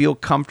they feel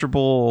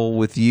comfortable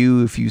with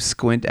you if you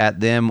squint at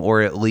them,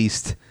 or at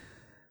least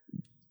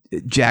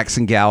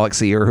Jackson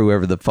Galaxy or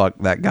whoever the fuck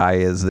that guy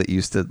is that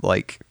used to,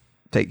 like,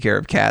 take care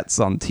of cats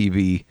on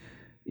TV.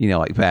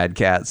 Like Bad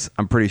Cats.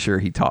 I'm pretty sure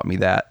he taught me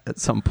that at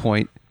some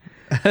point.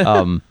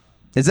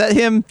 Is that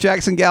him,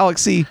 Jackson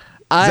Galaxy? Is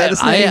that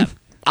his name?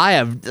 I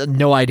have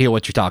no idea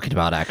what you're talking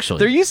about, actually.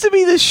 There used to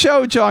be this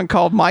show, John,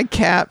 called My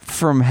Cat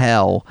from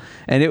Hell,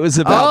 and it was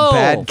about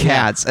bad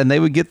cats, and they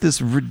would get this,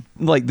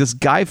 like, this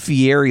Guy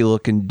Fieri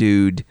looking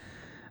dude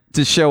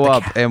to show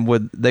up, and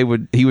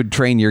he would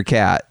train your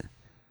cat.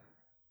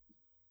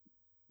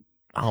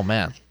 Oh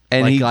man!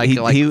 And he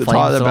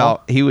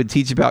would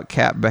teach about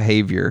cat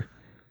behavior.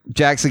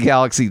 Jackson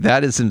Galaxy,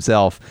 that is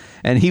himself,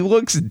 and he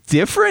looks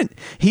different.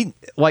 He,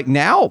 like,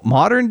 now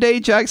modern day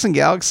Jackson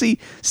Galaxy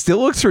still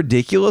looks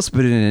ridiculous,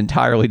 but in an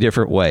entirely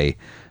different way.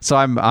 So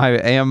I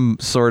am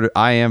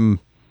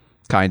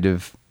kind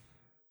of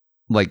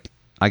like,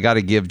 I got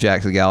to give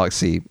Jackson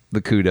Galaxy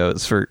the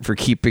kudos for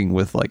keeping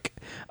with, like,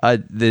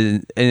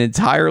 an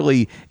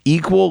entirely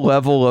equal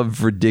level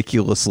of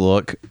ridiculous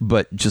look,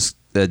 but just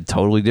a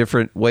totally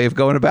different way of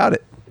going about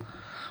it.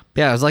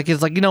 Yeah, it's like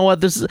you know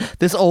what,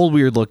 this old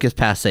weird look is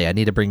passe. I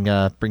need to bring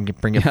it bring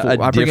it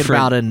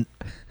about in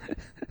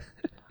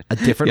a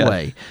different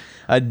way.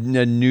 A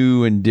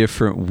new and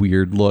different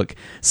weird look.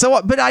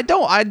 So, but I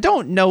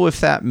don't know if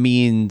that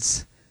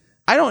means.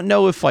 I don't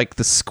know if like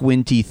the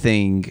squinty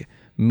thing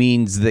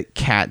means that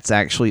cats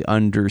actually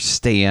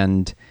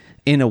understand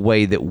in a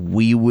way that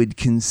we would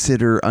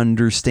consider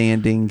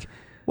understanding.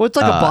 Well, it's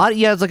like a body.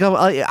 Yeah, it's like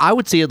I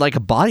would see it like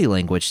a body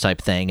language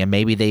type thing, and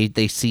maybe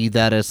they see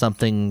that as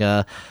something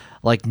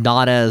like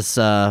not as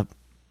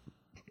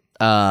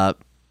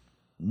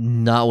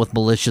not with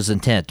malicious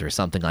intent or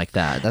something like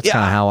that. That's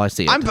kind of how I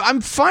see it.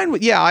 I'm fine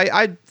with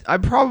I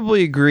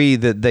probably agree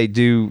that they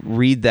do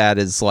read that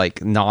as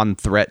like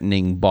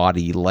non-threatening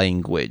body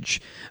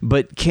language.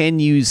 But can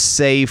you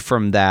say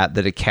from that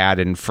a cat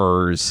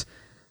infers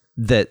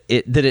that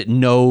it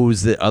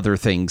knows that other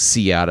things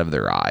see out of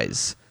their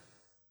eyes?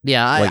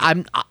 Yeah,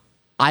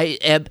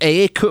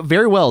 it could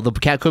very well. The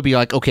cat could be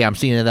like, okay, I'm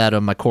seeing that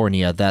on my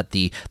cornea that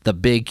the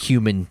big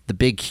human, the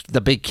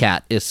big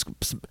cat is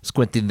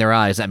squinting their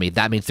eyes at me.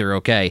 That means they're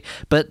okay,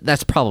 but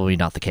that's probably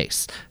not the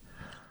case.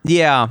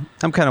 Yeah,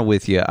 I'm kind of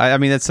with you. I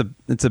mean, it's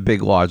a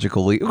big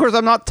logical leap. Of course,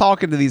 I'm not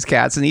talking to these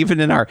cats, and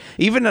even in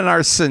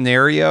our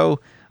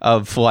scenario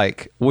of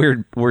like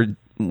we're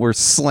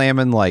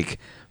slamming like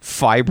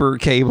fiber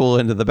cable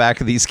into the back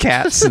of these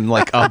cats and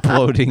like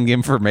uploading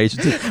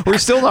information. We're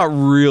still not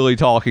really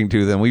talking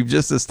to them. We've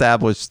just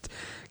established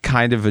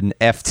kind of an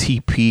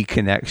FTP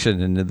connection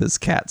into this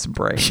cat's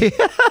brain.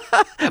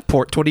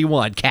 Port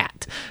 21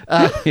 cat.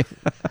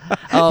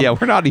 Yeah,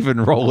 we're not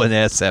even rolling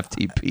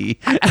SFTP.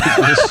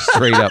 Just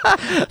straight up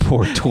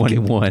port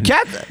 21.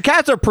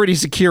 Cats are pretty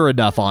secure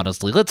enough,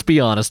 honestly. Let's be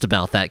honest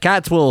about that.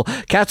 Cats will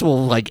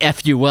like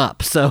F you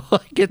up, so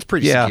it's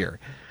pretty secure.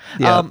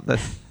 Yeah.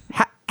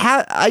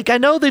 I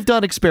know they've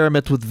done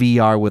experiments with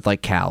VR with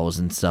like cows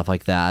and stuff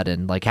like that,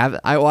 and like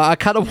I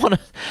kind of want to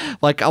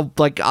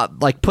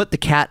like put the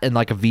cat in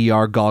like a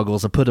VR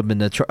goggles and put them in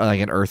like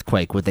an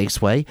earthquake. Would they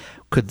sway?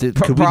 Could we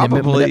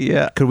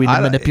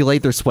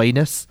manipulate their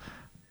swayness?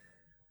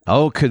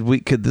 Oh, could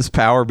this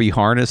power be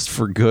harnessed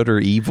for good or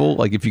evil?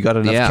 Like if you got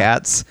enough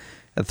cats,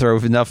 and throw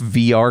enough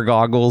VR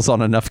goggles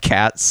on enough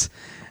cats.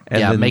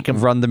 And then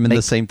run them in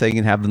the same thing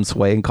and have them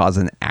sway and cause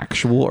an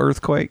actual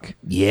earthquake?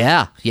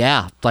 Yeah.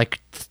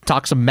 Like,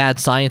 talk some mad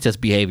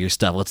scientist behavior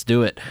stuff. Let's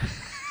do it.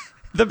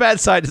 The bad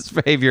scientist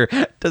behavior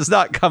does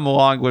not come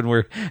along when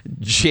we're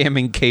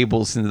jamming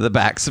cables into the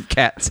backs of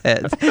cats'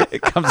 heads.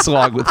 It comes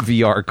along with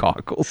VR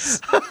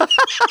goggles.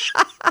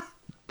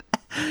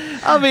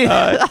 I mean,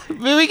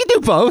 we can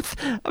do both.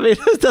 I mean,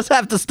 it doesn't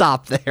have to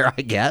stop there,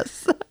 I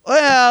guess.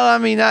 Well, I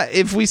mean,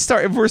 if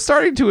we're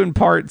starting to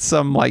impart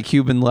some like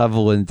human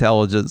level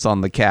intelligence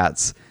on the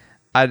cats,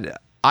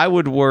 I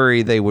would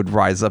worry they would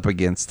rise up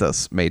against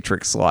us,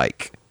 Matrix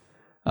like.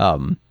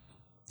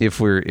 If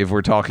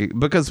we're talking,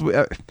 because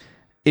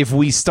if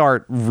we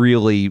start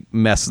really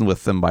messing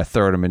with them by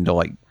throwing them into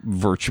like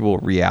virtual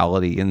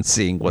reality and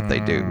seeing what they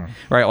do,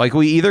 right? Like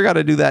we either got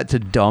to do that to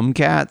dumb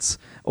cats,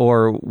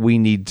 or we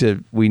need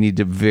to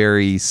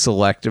very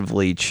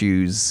selectively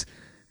choose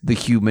the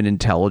human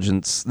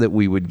intelligence that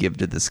we would give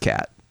to this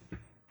cat.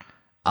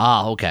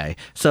 Ah, okay.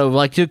 So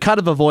like to kind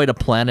of avoid a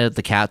Planet of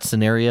the Cats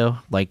scenario,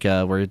 like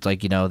where it's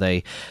like, you know,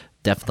 they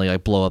definitely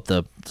like blow up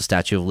the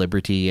Statue of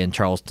Liberty and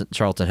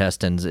Charlton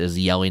Heston is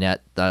yelling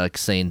at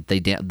saying the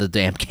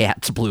damn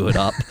cats blew it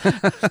up.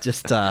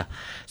 Just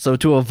so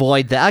to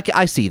avoid that,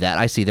 I see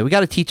that. We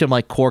got to teach them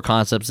like core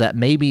concepts that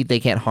maybe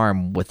they can't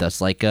harm with us.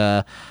 Like we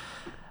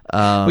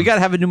got to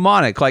have a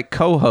mnemonic like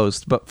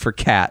co-host, but for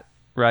cat,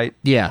 right?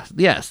 Yeah.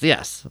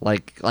 Yes.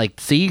 Like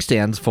C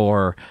stands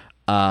for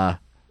cat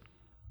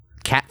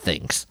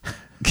things.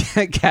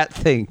 Cat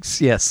things.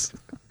 Yes.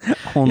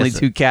 Only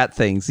two cat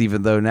things,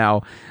 even though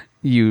now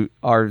you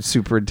are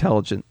super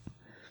intelligent.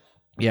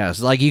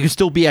 Yes, like you can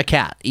still be a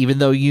cat, even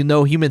though you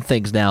know human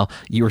things now.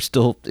 It's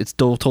still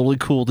totally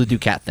cool to do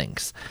cat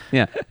things.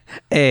 Yeah.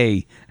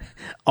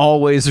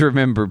 Always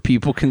remember,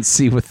 people can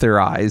see with their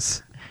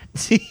eyes.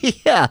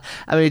 Yeah,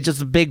 I mean,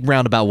 just a big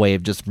roundabout way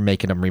of just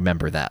making them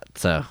remember that.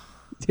 So,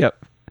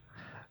 yep,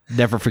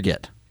 never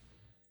forget.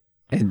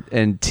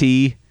 And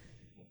T,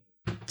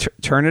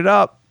 turn it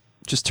up.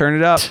 Just turn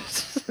it up.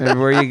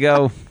 Everywhere you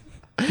go.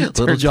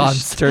 Little John,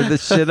 turn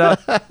this shit up.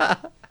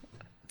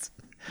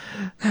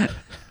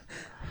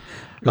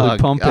 Really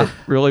pump it.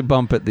 Really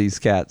bump it, these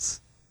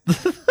cats.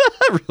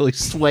 Really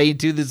sway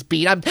to this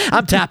beat. I'm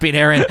tapping,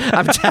 Aaron.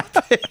 I'm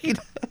tapping.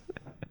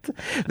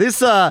 This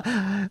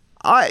the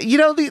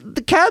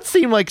cats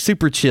seem like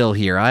super chill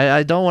here.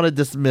 I don't want to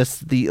dismiss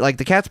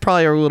the cats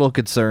probably are a little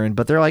concerned,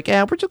 but they're like,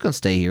 yeah, we're just gonna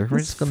stay here. We're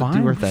just gonna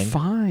do our thing.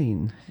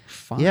 Fine.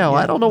 Yeah, well,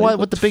 I don't know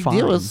what the big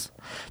deal is.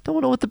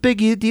 Don't know what the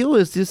big deal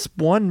is. Just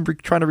one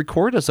trying to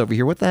record us over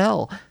here. What the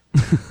hell?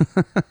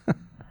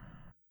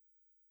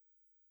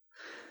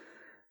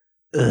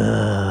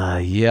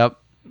 Yep.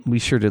 We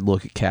sure did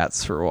look at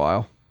cats for a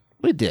while.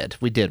 We did.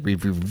 We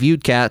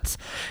reviewed cats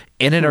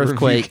in an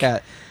earthquake.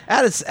 Out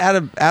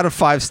of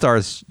 5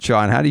 stars,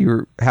 John. How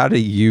do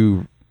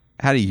you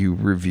How do you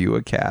review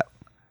a cat?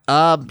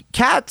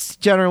 Cats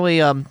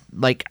generally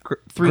like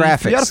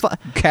Graphics. 3 out of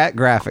 5. Cat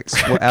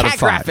graphics. Out of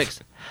 5.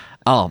 Graphics.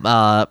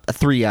 A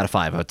 3 out of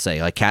 5, I would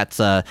say. Like cats,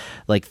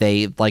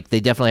 they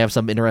definitely have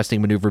some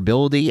interesting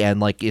maneuverability, and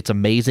like it's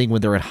amazing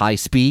when they're at high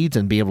speeds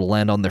and be able to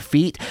land on their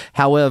feet.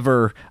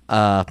 However,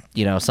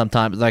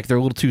 sometimes like they're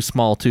a little too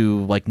small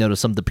to like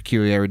notice some of the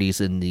peculiarities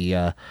in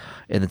the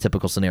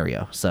typical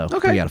scenario. So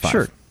 3 out of 5.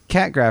 Sure.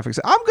 Cat graphics.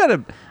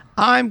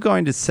 I'm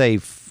going to say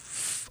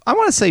I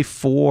want to say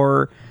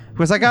 4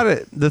 because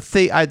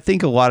I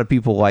think a lot of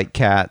people like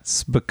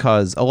cats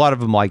because a lot of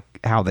them like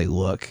how they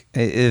look.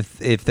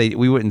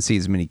 We wouldn't see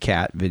as many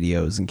cat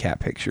videos and cat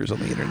pictures on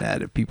the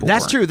internet if people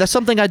That's true. That's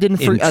something I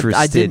didn't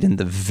interested in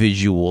the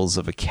visuals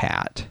of a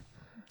cat.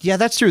 Yeah,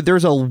 that's true.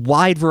 There's a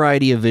wide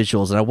variety of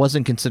visuals, and I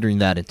wasn't considering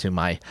that into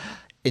my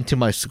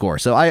score.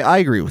 So I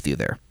agree with you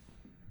there.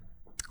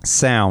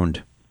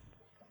 Sound.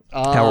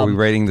 How are we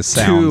rating the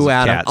sounds? 2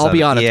 out of. I'll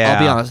be honest. Yeah. I'll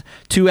be honest.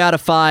 2 out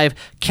of 5.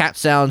 Cat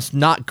sounds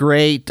not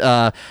great.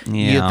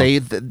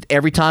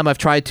 Every time I've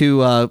tried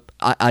to,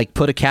 I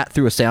put a cat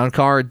through a sound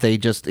card,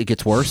 it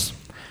gets worse.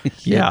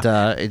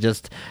 Yeah. It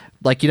just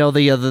like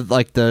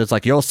it's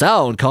like your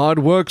sound card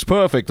works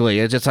perfectly.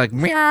 It's just like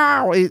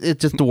meow.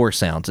 It's just the worst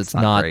sounds. It's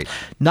not great.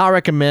 Not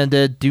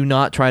recommended. Do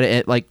not try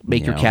to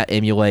make your cat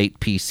emulate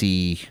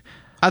PC.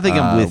 I think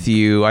I'm with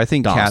you. I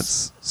think DOS.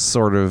 cats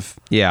sort of,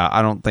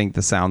 I don't think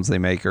the sounds they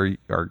make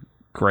are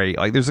great.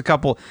 Like there's a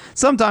couple,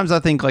 sometimes I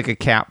think like a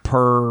cat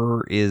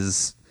purr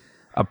is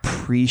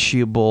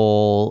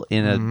appreciable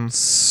in a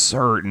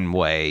certain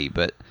way,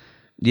 but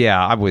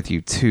yeah, I'm with you.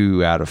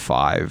 2 out of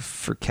 5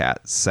 for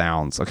cat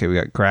sounds. Okay, we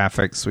got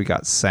graphics, we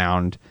got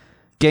sound.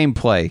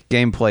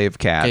 Gameplay of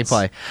cats.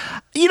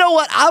 You know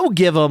what? I will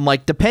give them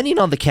depending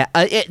on the cat.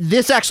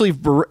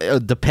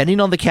 Depending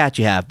on the cat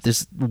you have,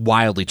 this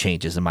wildly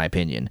changes in my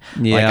opinion.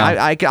 Yeah,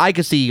 I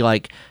could see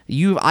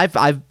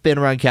I've been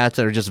around cats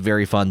that are just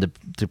very fun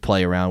to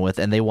play around with,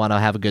 and they want to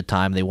have a good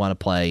time. They want to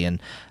play and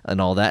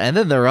all that. And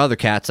then there are other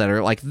cats that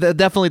are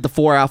definitely the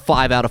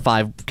 5 out of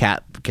 5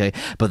 cat. Okay,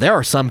 but there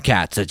are some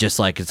cats that just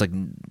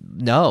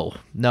no,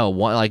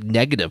 one,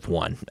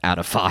 -1 out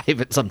of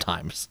 5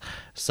 sometimes.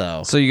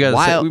 So you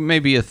guys say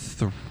maybe a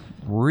 2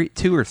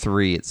 or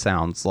 3. It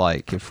sounds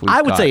like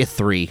I would say a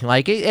 3.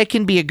 It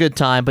can be a good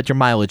time, but your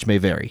mileage may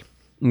vary.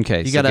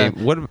 Okay,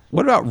 what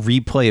about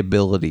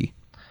replayability?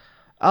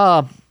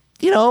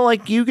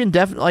 You can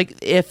definitely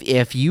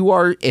if you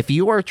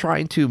are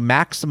trying to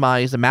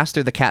maximize and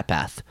master the cat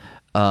path,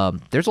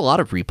 there's a lot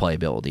of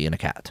replayability in a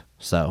cat.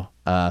 So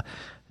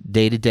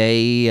day to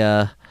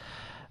day.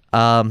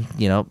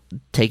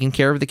 Taking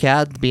care of the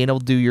cat, being able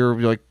to do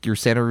your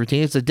standard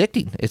routine, it's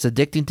addicting. It's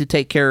addicting to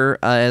take care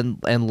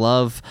and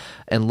love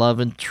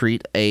and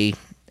treat a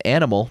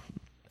animal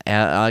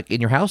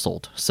in your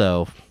household.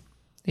 So,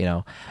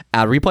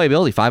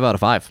 replayability 5 out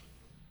of 5.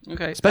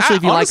 Okay, especially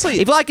if you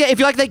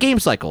like that game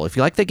cycle. If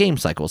you like the game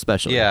cycle,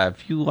 especially. Yeah,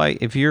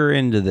 if you're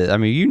into this, I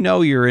mean,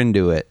 you're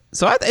into it.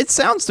 So it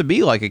sounds to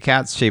be like a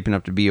cat's shaping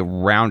up to be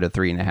around a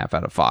 3.5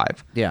 out of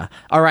 5. Yeah.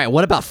 All right.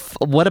 What about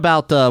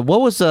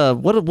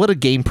what did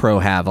Game Pro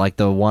have? Like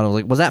the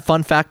one was that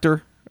Fun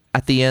Factor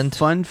at the end?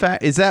 Fun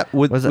Fact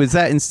was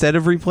that instead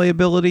of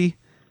replayability?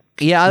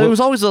 Yeah, it was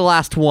always the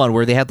last one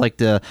where they had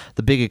the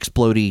big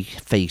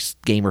explodey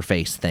gamer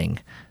face thing.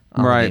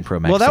 Right.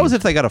 Well, that was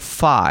if they got a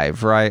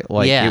 5, right?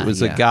 It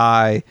was a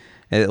guy,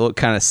 and it looked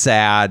kind of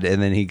sad,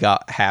 and then he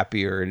got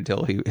happier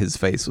until his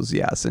face was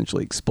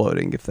essentially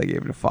exploding if they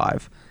gave it a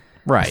 5.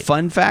 Right.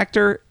 Fun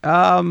Factor,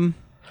 I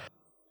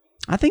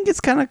think it's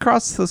kind of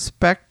across the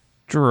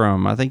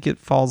spectrum. I think it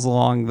falls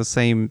along the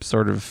same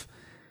sort of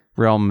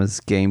realm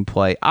as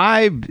gameplay.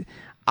 I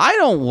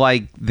don't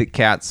like that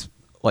cats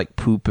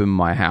poop in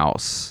my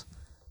house.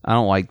 I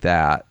don't like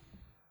that.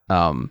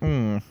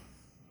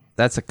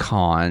 That's a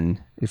con.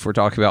 If we're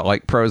talking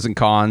about pros and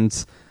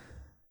cons,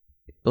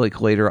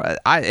 later,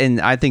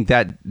 I think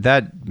that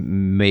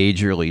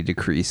majorly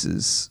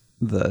decreases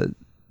the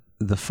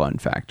fun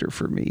factor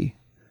for me.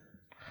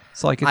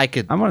 So I'm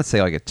gonna say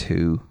a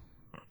 2.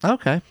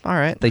 Okay, all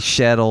right. They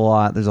shed a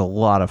lot. There's a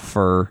lot of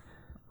fur.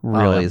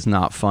 Really, is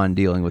not fun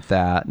dealing with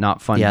that.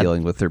 Not fun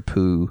dealing with their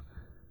poo.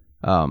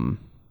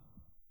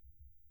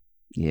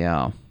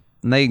 Yeah,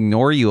 and they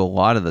ignore you a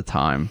lot of the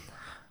time.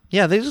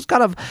 Yeah, they just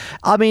kind of.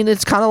 I mean,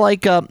 it's kind of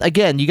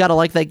again, you got to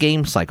like that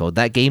game cycle,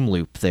 that game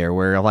loop there,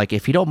 where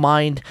if you don't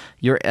mind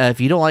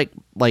if you don't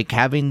like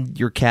having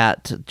your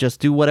cat just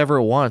do whatever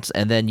it wants,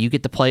 and then you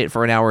get to play it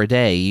for an hour a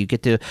day. You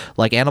get to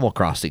Animal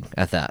Crossing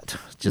at that.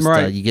 Just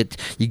right.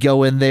 You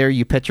go in there,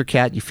 you pet your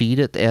cat, you feed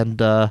it, and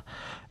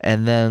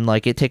then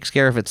it takes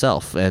care of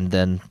itself, and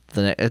then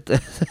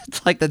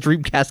it's like the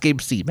Dreamcast game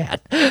Seaman.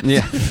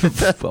 Yeah,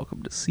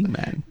 welcome to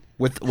Seaman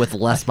with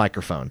less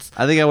microphones.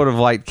 I think I would have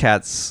liked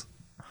cats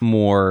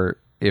more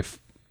if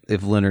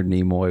Leonard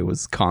Nimoy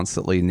was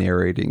constantly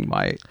narrating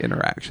my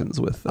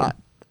interactions with them.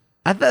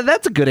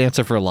 That's a good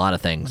answer for a lot of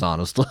things,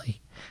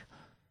 honestly.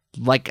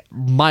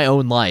 My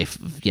own life,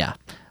 yeah.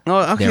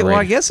 Oh, okay. Well,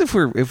 I guess if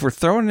we're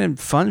throwing in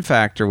fun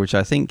factor, which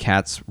I think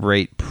cats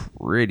rate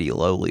pretty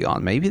lowly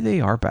on, maybe they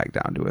are back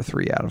down to a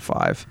 3 out of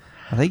 5.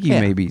 I think you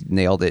maybe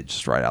nailed it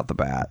just right out the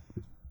bat.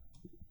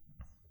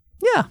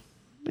 Yeah,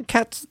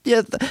 cats.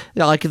 Yeah,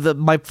 like the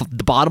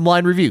bottom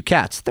line review.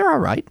 Cats, they're all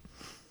right.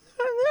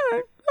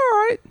 All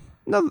right.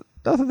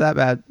 Nothing that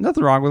bad.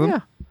 Nothing wrong with them.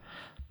 Yeah.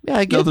 Yeah,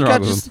 I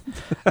guess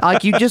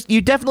like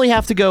you definitely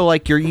have to go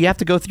you have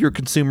to go through your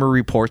consumer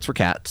reports for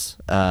cats,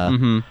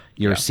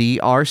 your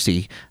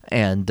CRC,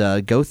 and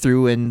go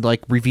through and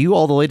review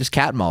all the latest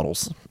cat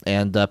models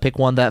and pick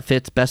one that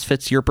best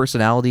fits your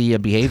personality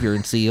and behavior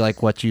and see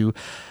what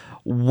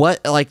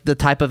the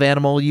type of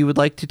animal you would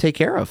like to take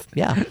care of.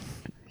 Yeah.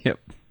 Yep.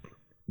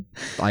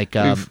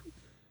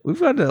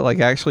 We've got to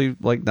actually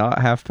not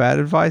have bad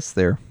advice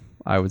there,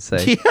 I would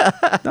say.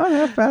 Yeah. Not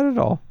have bad at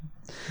all.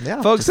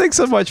 Yeah, folks, thanks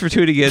so much for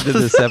tuning in to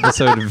this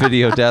episode of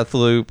Video Death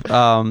Loop.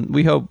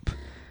 We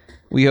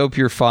hope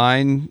you're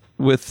fine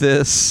with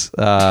this.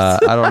 I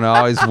don't know. I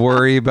always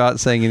worry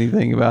about saying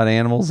anything about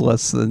animals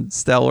less than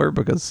stellar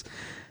because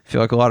I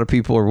feel like a lot of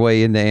people are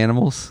way into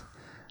animals.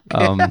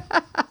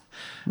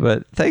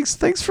 But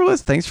thanks for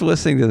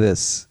listening to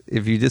this.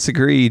 If you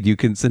disagreed, you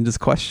can send us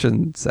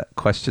questions at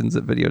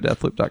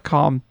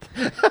videodeathloop.com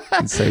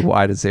and say,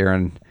 why does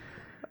Aaron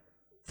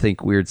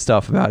think weird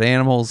stuff about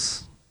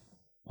animals?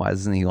 Why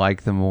doesn't he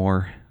like them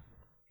more?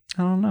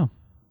 I don't know.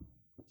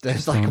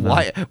 It's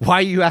why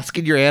are you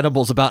asking your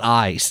animals about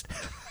eyes?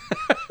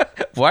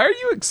 Why are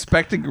you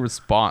expecting a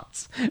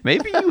response?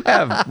 Maybe you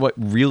have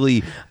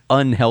really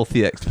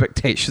unhealthy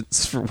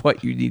expectations for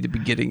what you need to be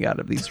getting out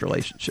of these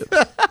relationships.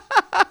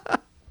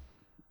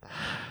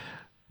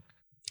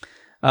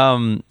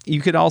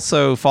 You can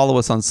also follow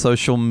us on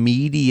social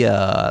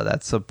media.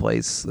 That's a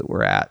place that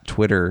we're at.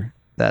 Twitter,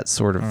 that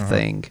sort of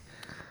thing.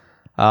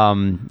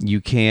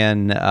 You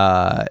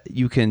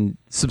can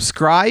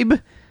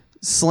subscribe,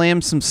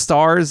 slam some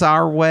stars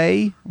our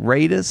way,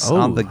 rate us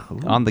on the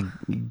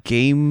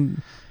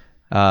game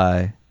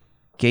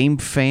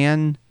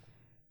fan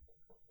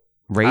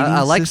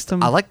rating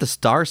system. I like the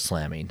star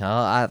slamming.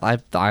 I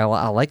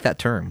like that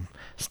term.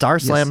 Star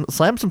slam,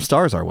 slam some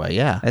stars our way.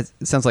 Yeah, it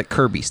sounds like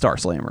Kirby Star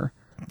Slammer.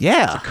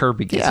 Yeah, it's a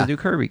Kirby game. It's a new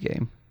Kirby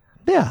game.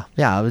 Yeah.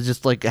 It was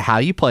just how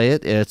you play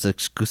it. It's an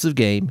exclusive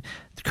game.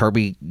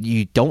 Kirby,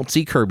 you don't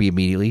see Kirby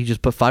immediately. You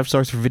just put 5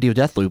 stars for Video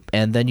Death Loop,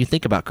 and then you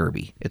think about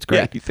Kirby. It's great.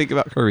 Yeah, you think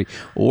about Kirby.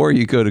 Or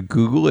you go to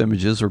Google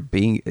Images or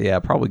Bing. Yeah,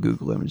 probably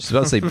Google Images. I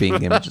was about to say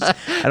Bing Images.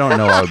 I don't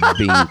know I would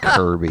Bing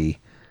Kirby.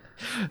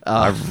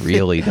 I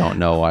really don't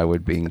know I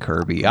would Bing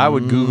Kirby. I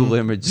would Google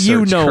Image search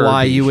You know Kirby.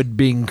 why you would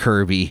Bing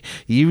Kirby.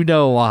 You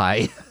know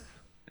why.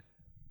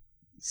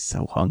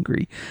 So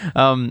hungry.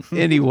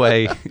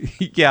 Anyway,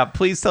 yeah,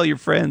 please tell your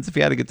friends. If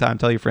you had a good time,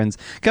 tell your friends.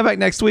 Come back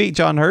next week.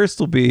 John Hurst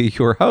will be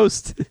your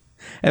host.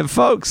 And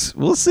folks,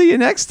 we'll see you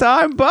next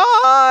time.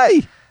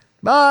 Bye.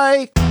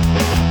 Bye.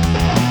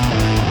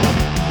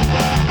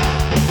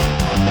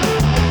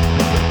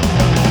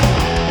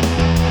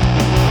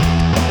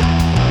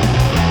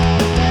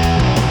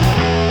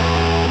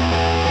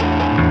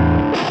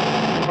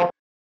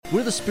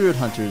 We're the Spirit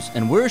Hunters,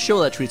 and we're a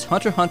show that treats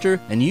Hunter x Hunter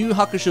and Yu Yu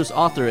Hakusho's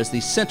author as the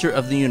center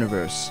of the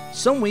universe.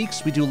 Some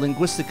weeks we do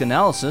linguistic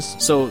analysis.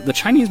 So the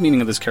Chinese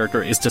meaning of this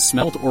character is to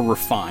smelt or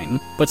refine,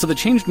 but so the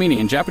changed meaning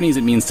in Japanese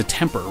it means to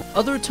temper.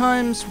 Other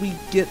times we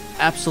get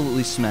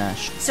absolutely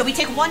smashed. So we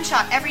take one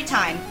shot every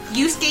time.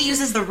 Yusuke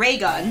uses the ray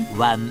gun.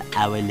 1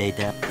 hour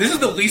later. This is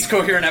the least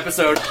coherent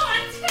episode.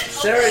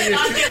 Sarah,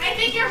 I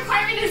think your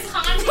apartment is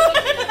haunted.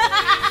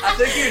 I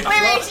think you're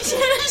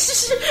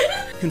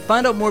You can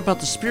find out more about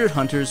the Spirit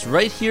Hunters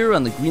right here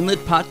on the Greenlit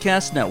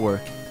Podcast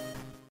Network.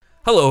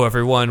 Hello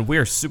everyone,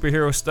 we're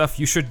Superhero Stuff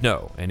You Should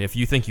Know, and if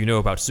you think you know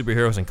about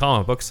superheroes and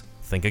comic books,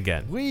 think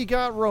again. We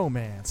got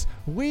romance.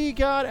 We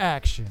got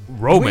action.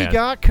 Romance. We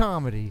got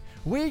comedy.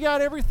 We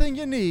got everything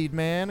you need,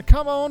 man.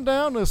 Come on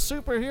down to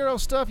Superhero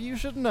Stuff You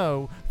Should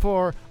Know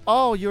for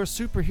all your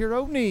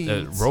superhero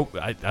needs.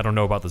 I don't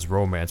know about this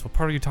romance. What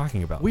part are you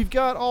talking about? We've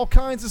got all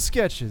kinds of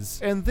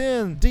sketches, and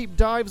then deep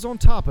dives on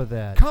top of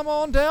that. Come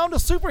on down to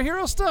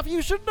Superhero Stuff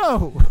You Should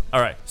Know.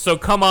 All right, so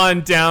come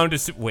on down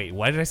to... Wait,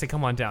 why did I say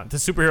come on down? To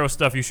Superhero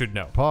Stuff You Should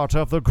Know. Part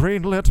of the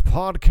Greenlit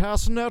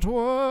Podcast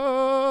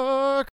Network.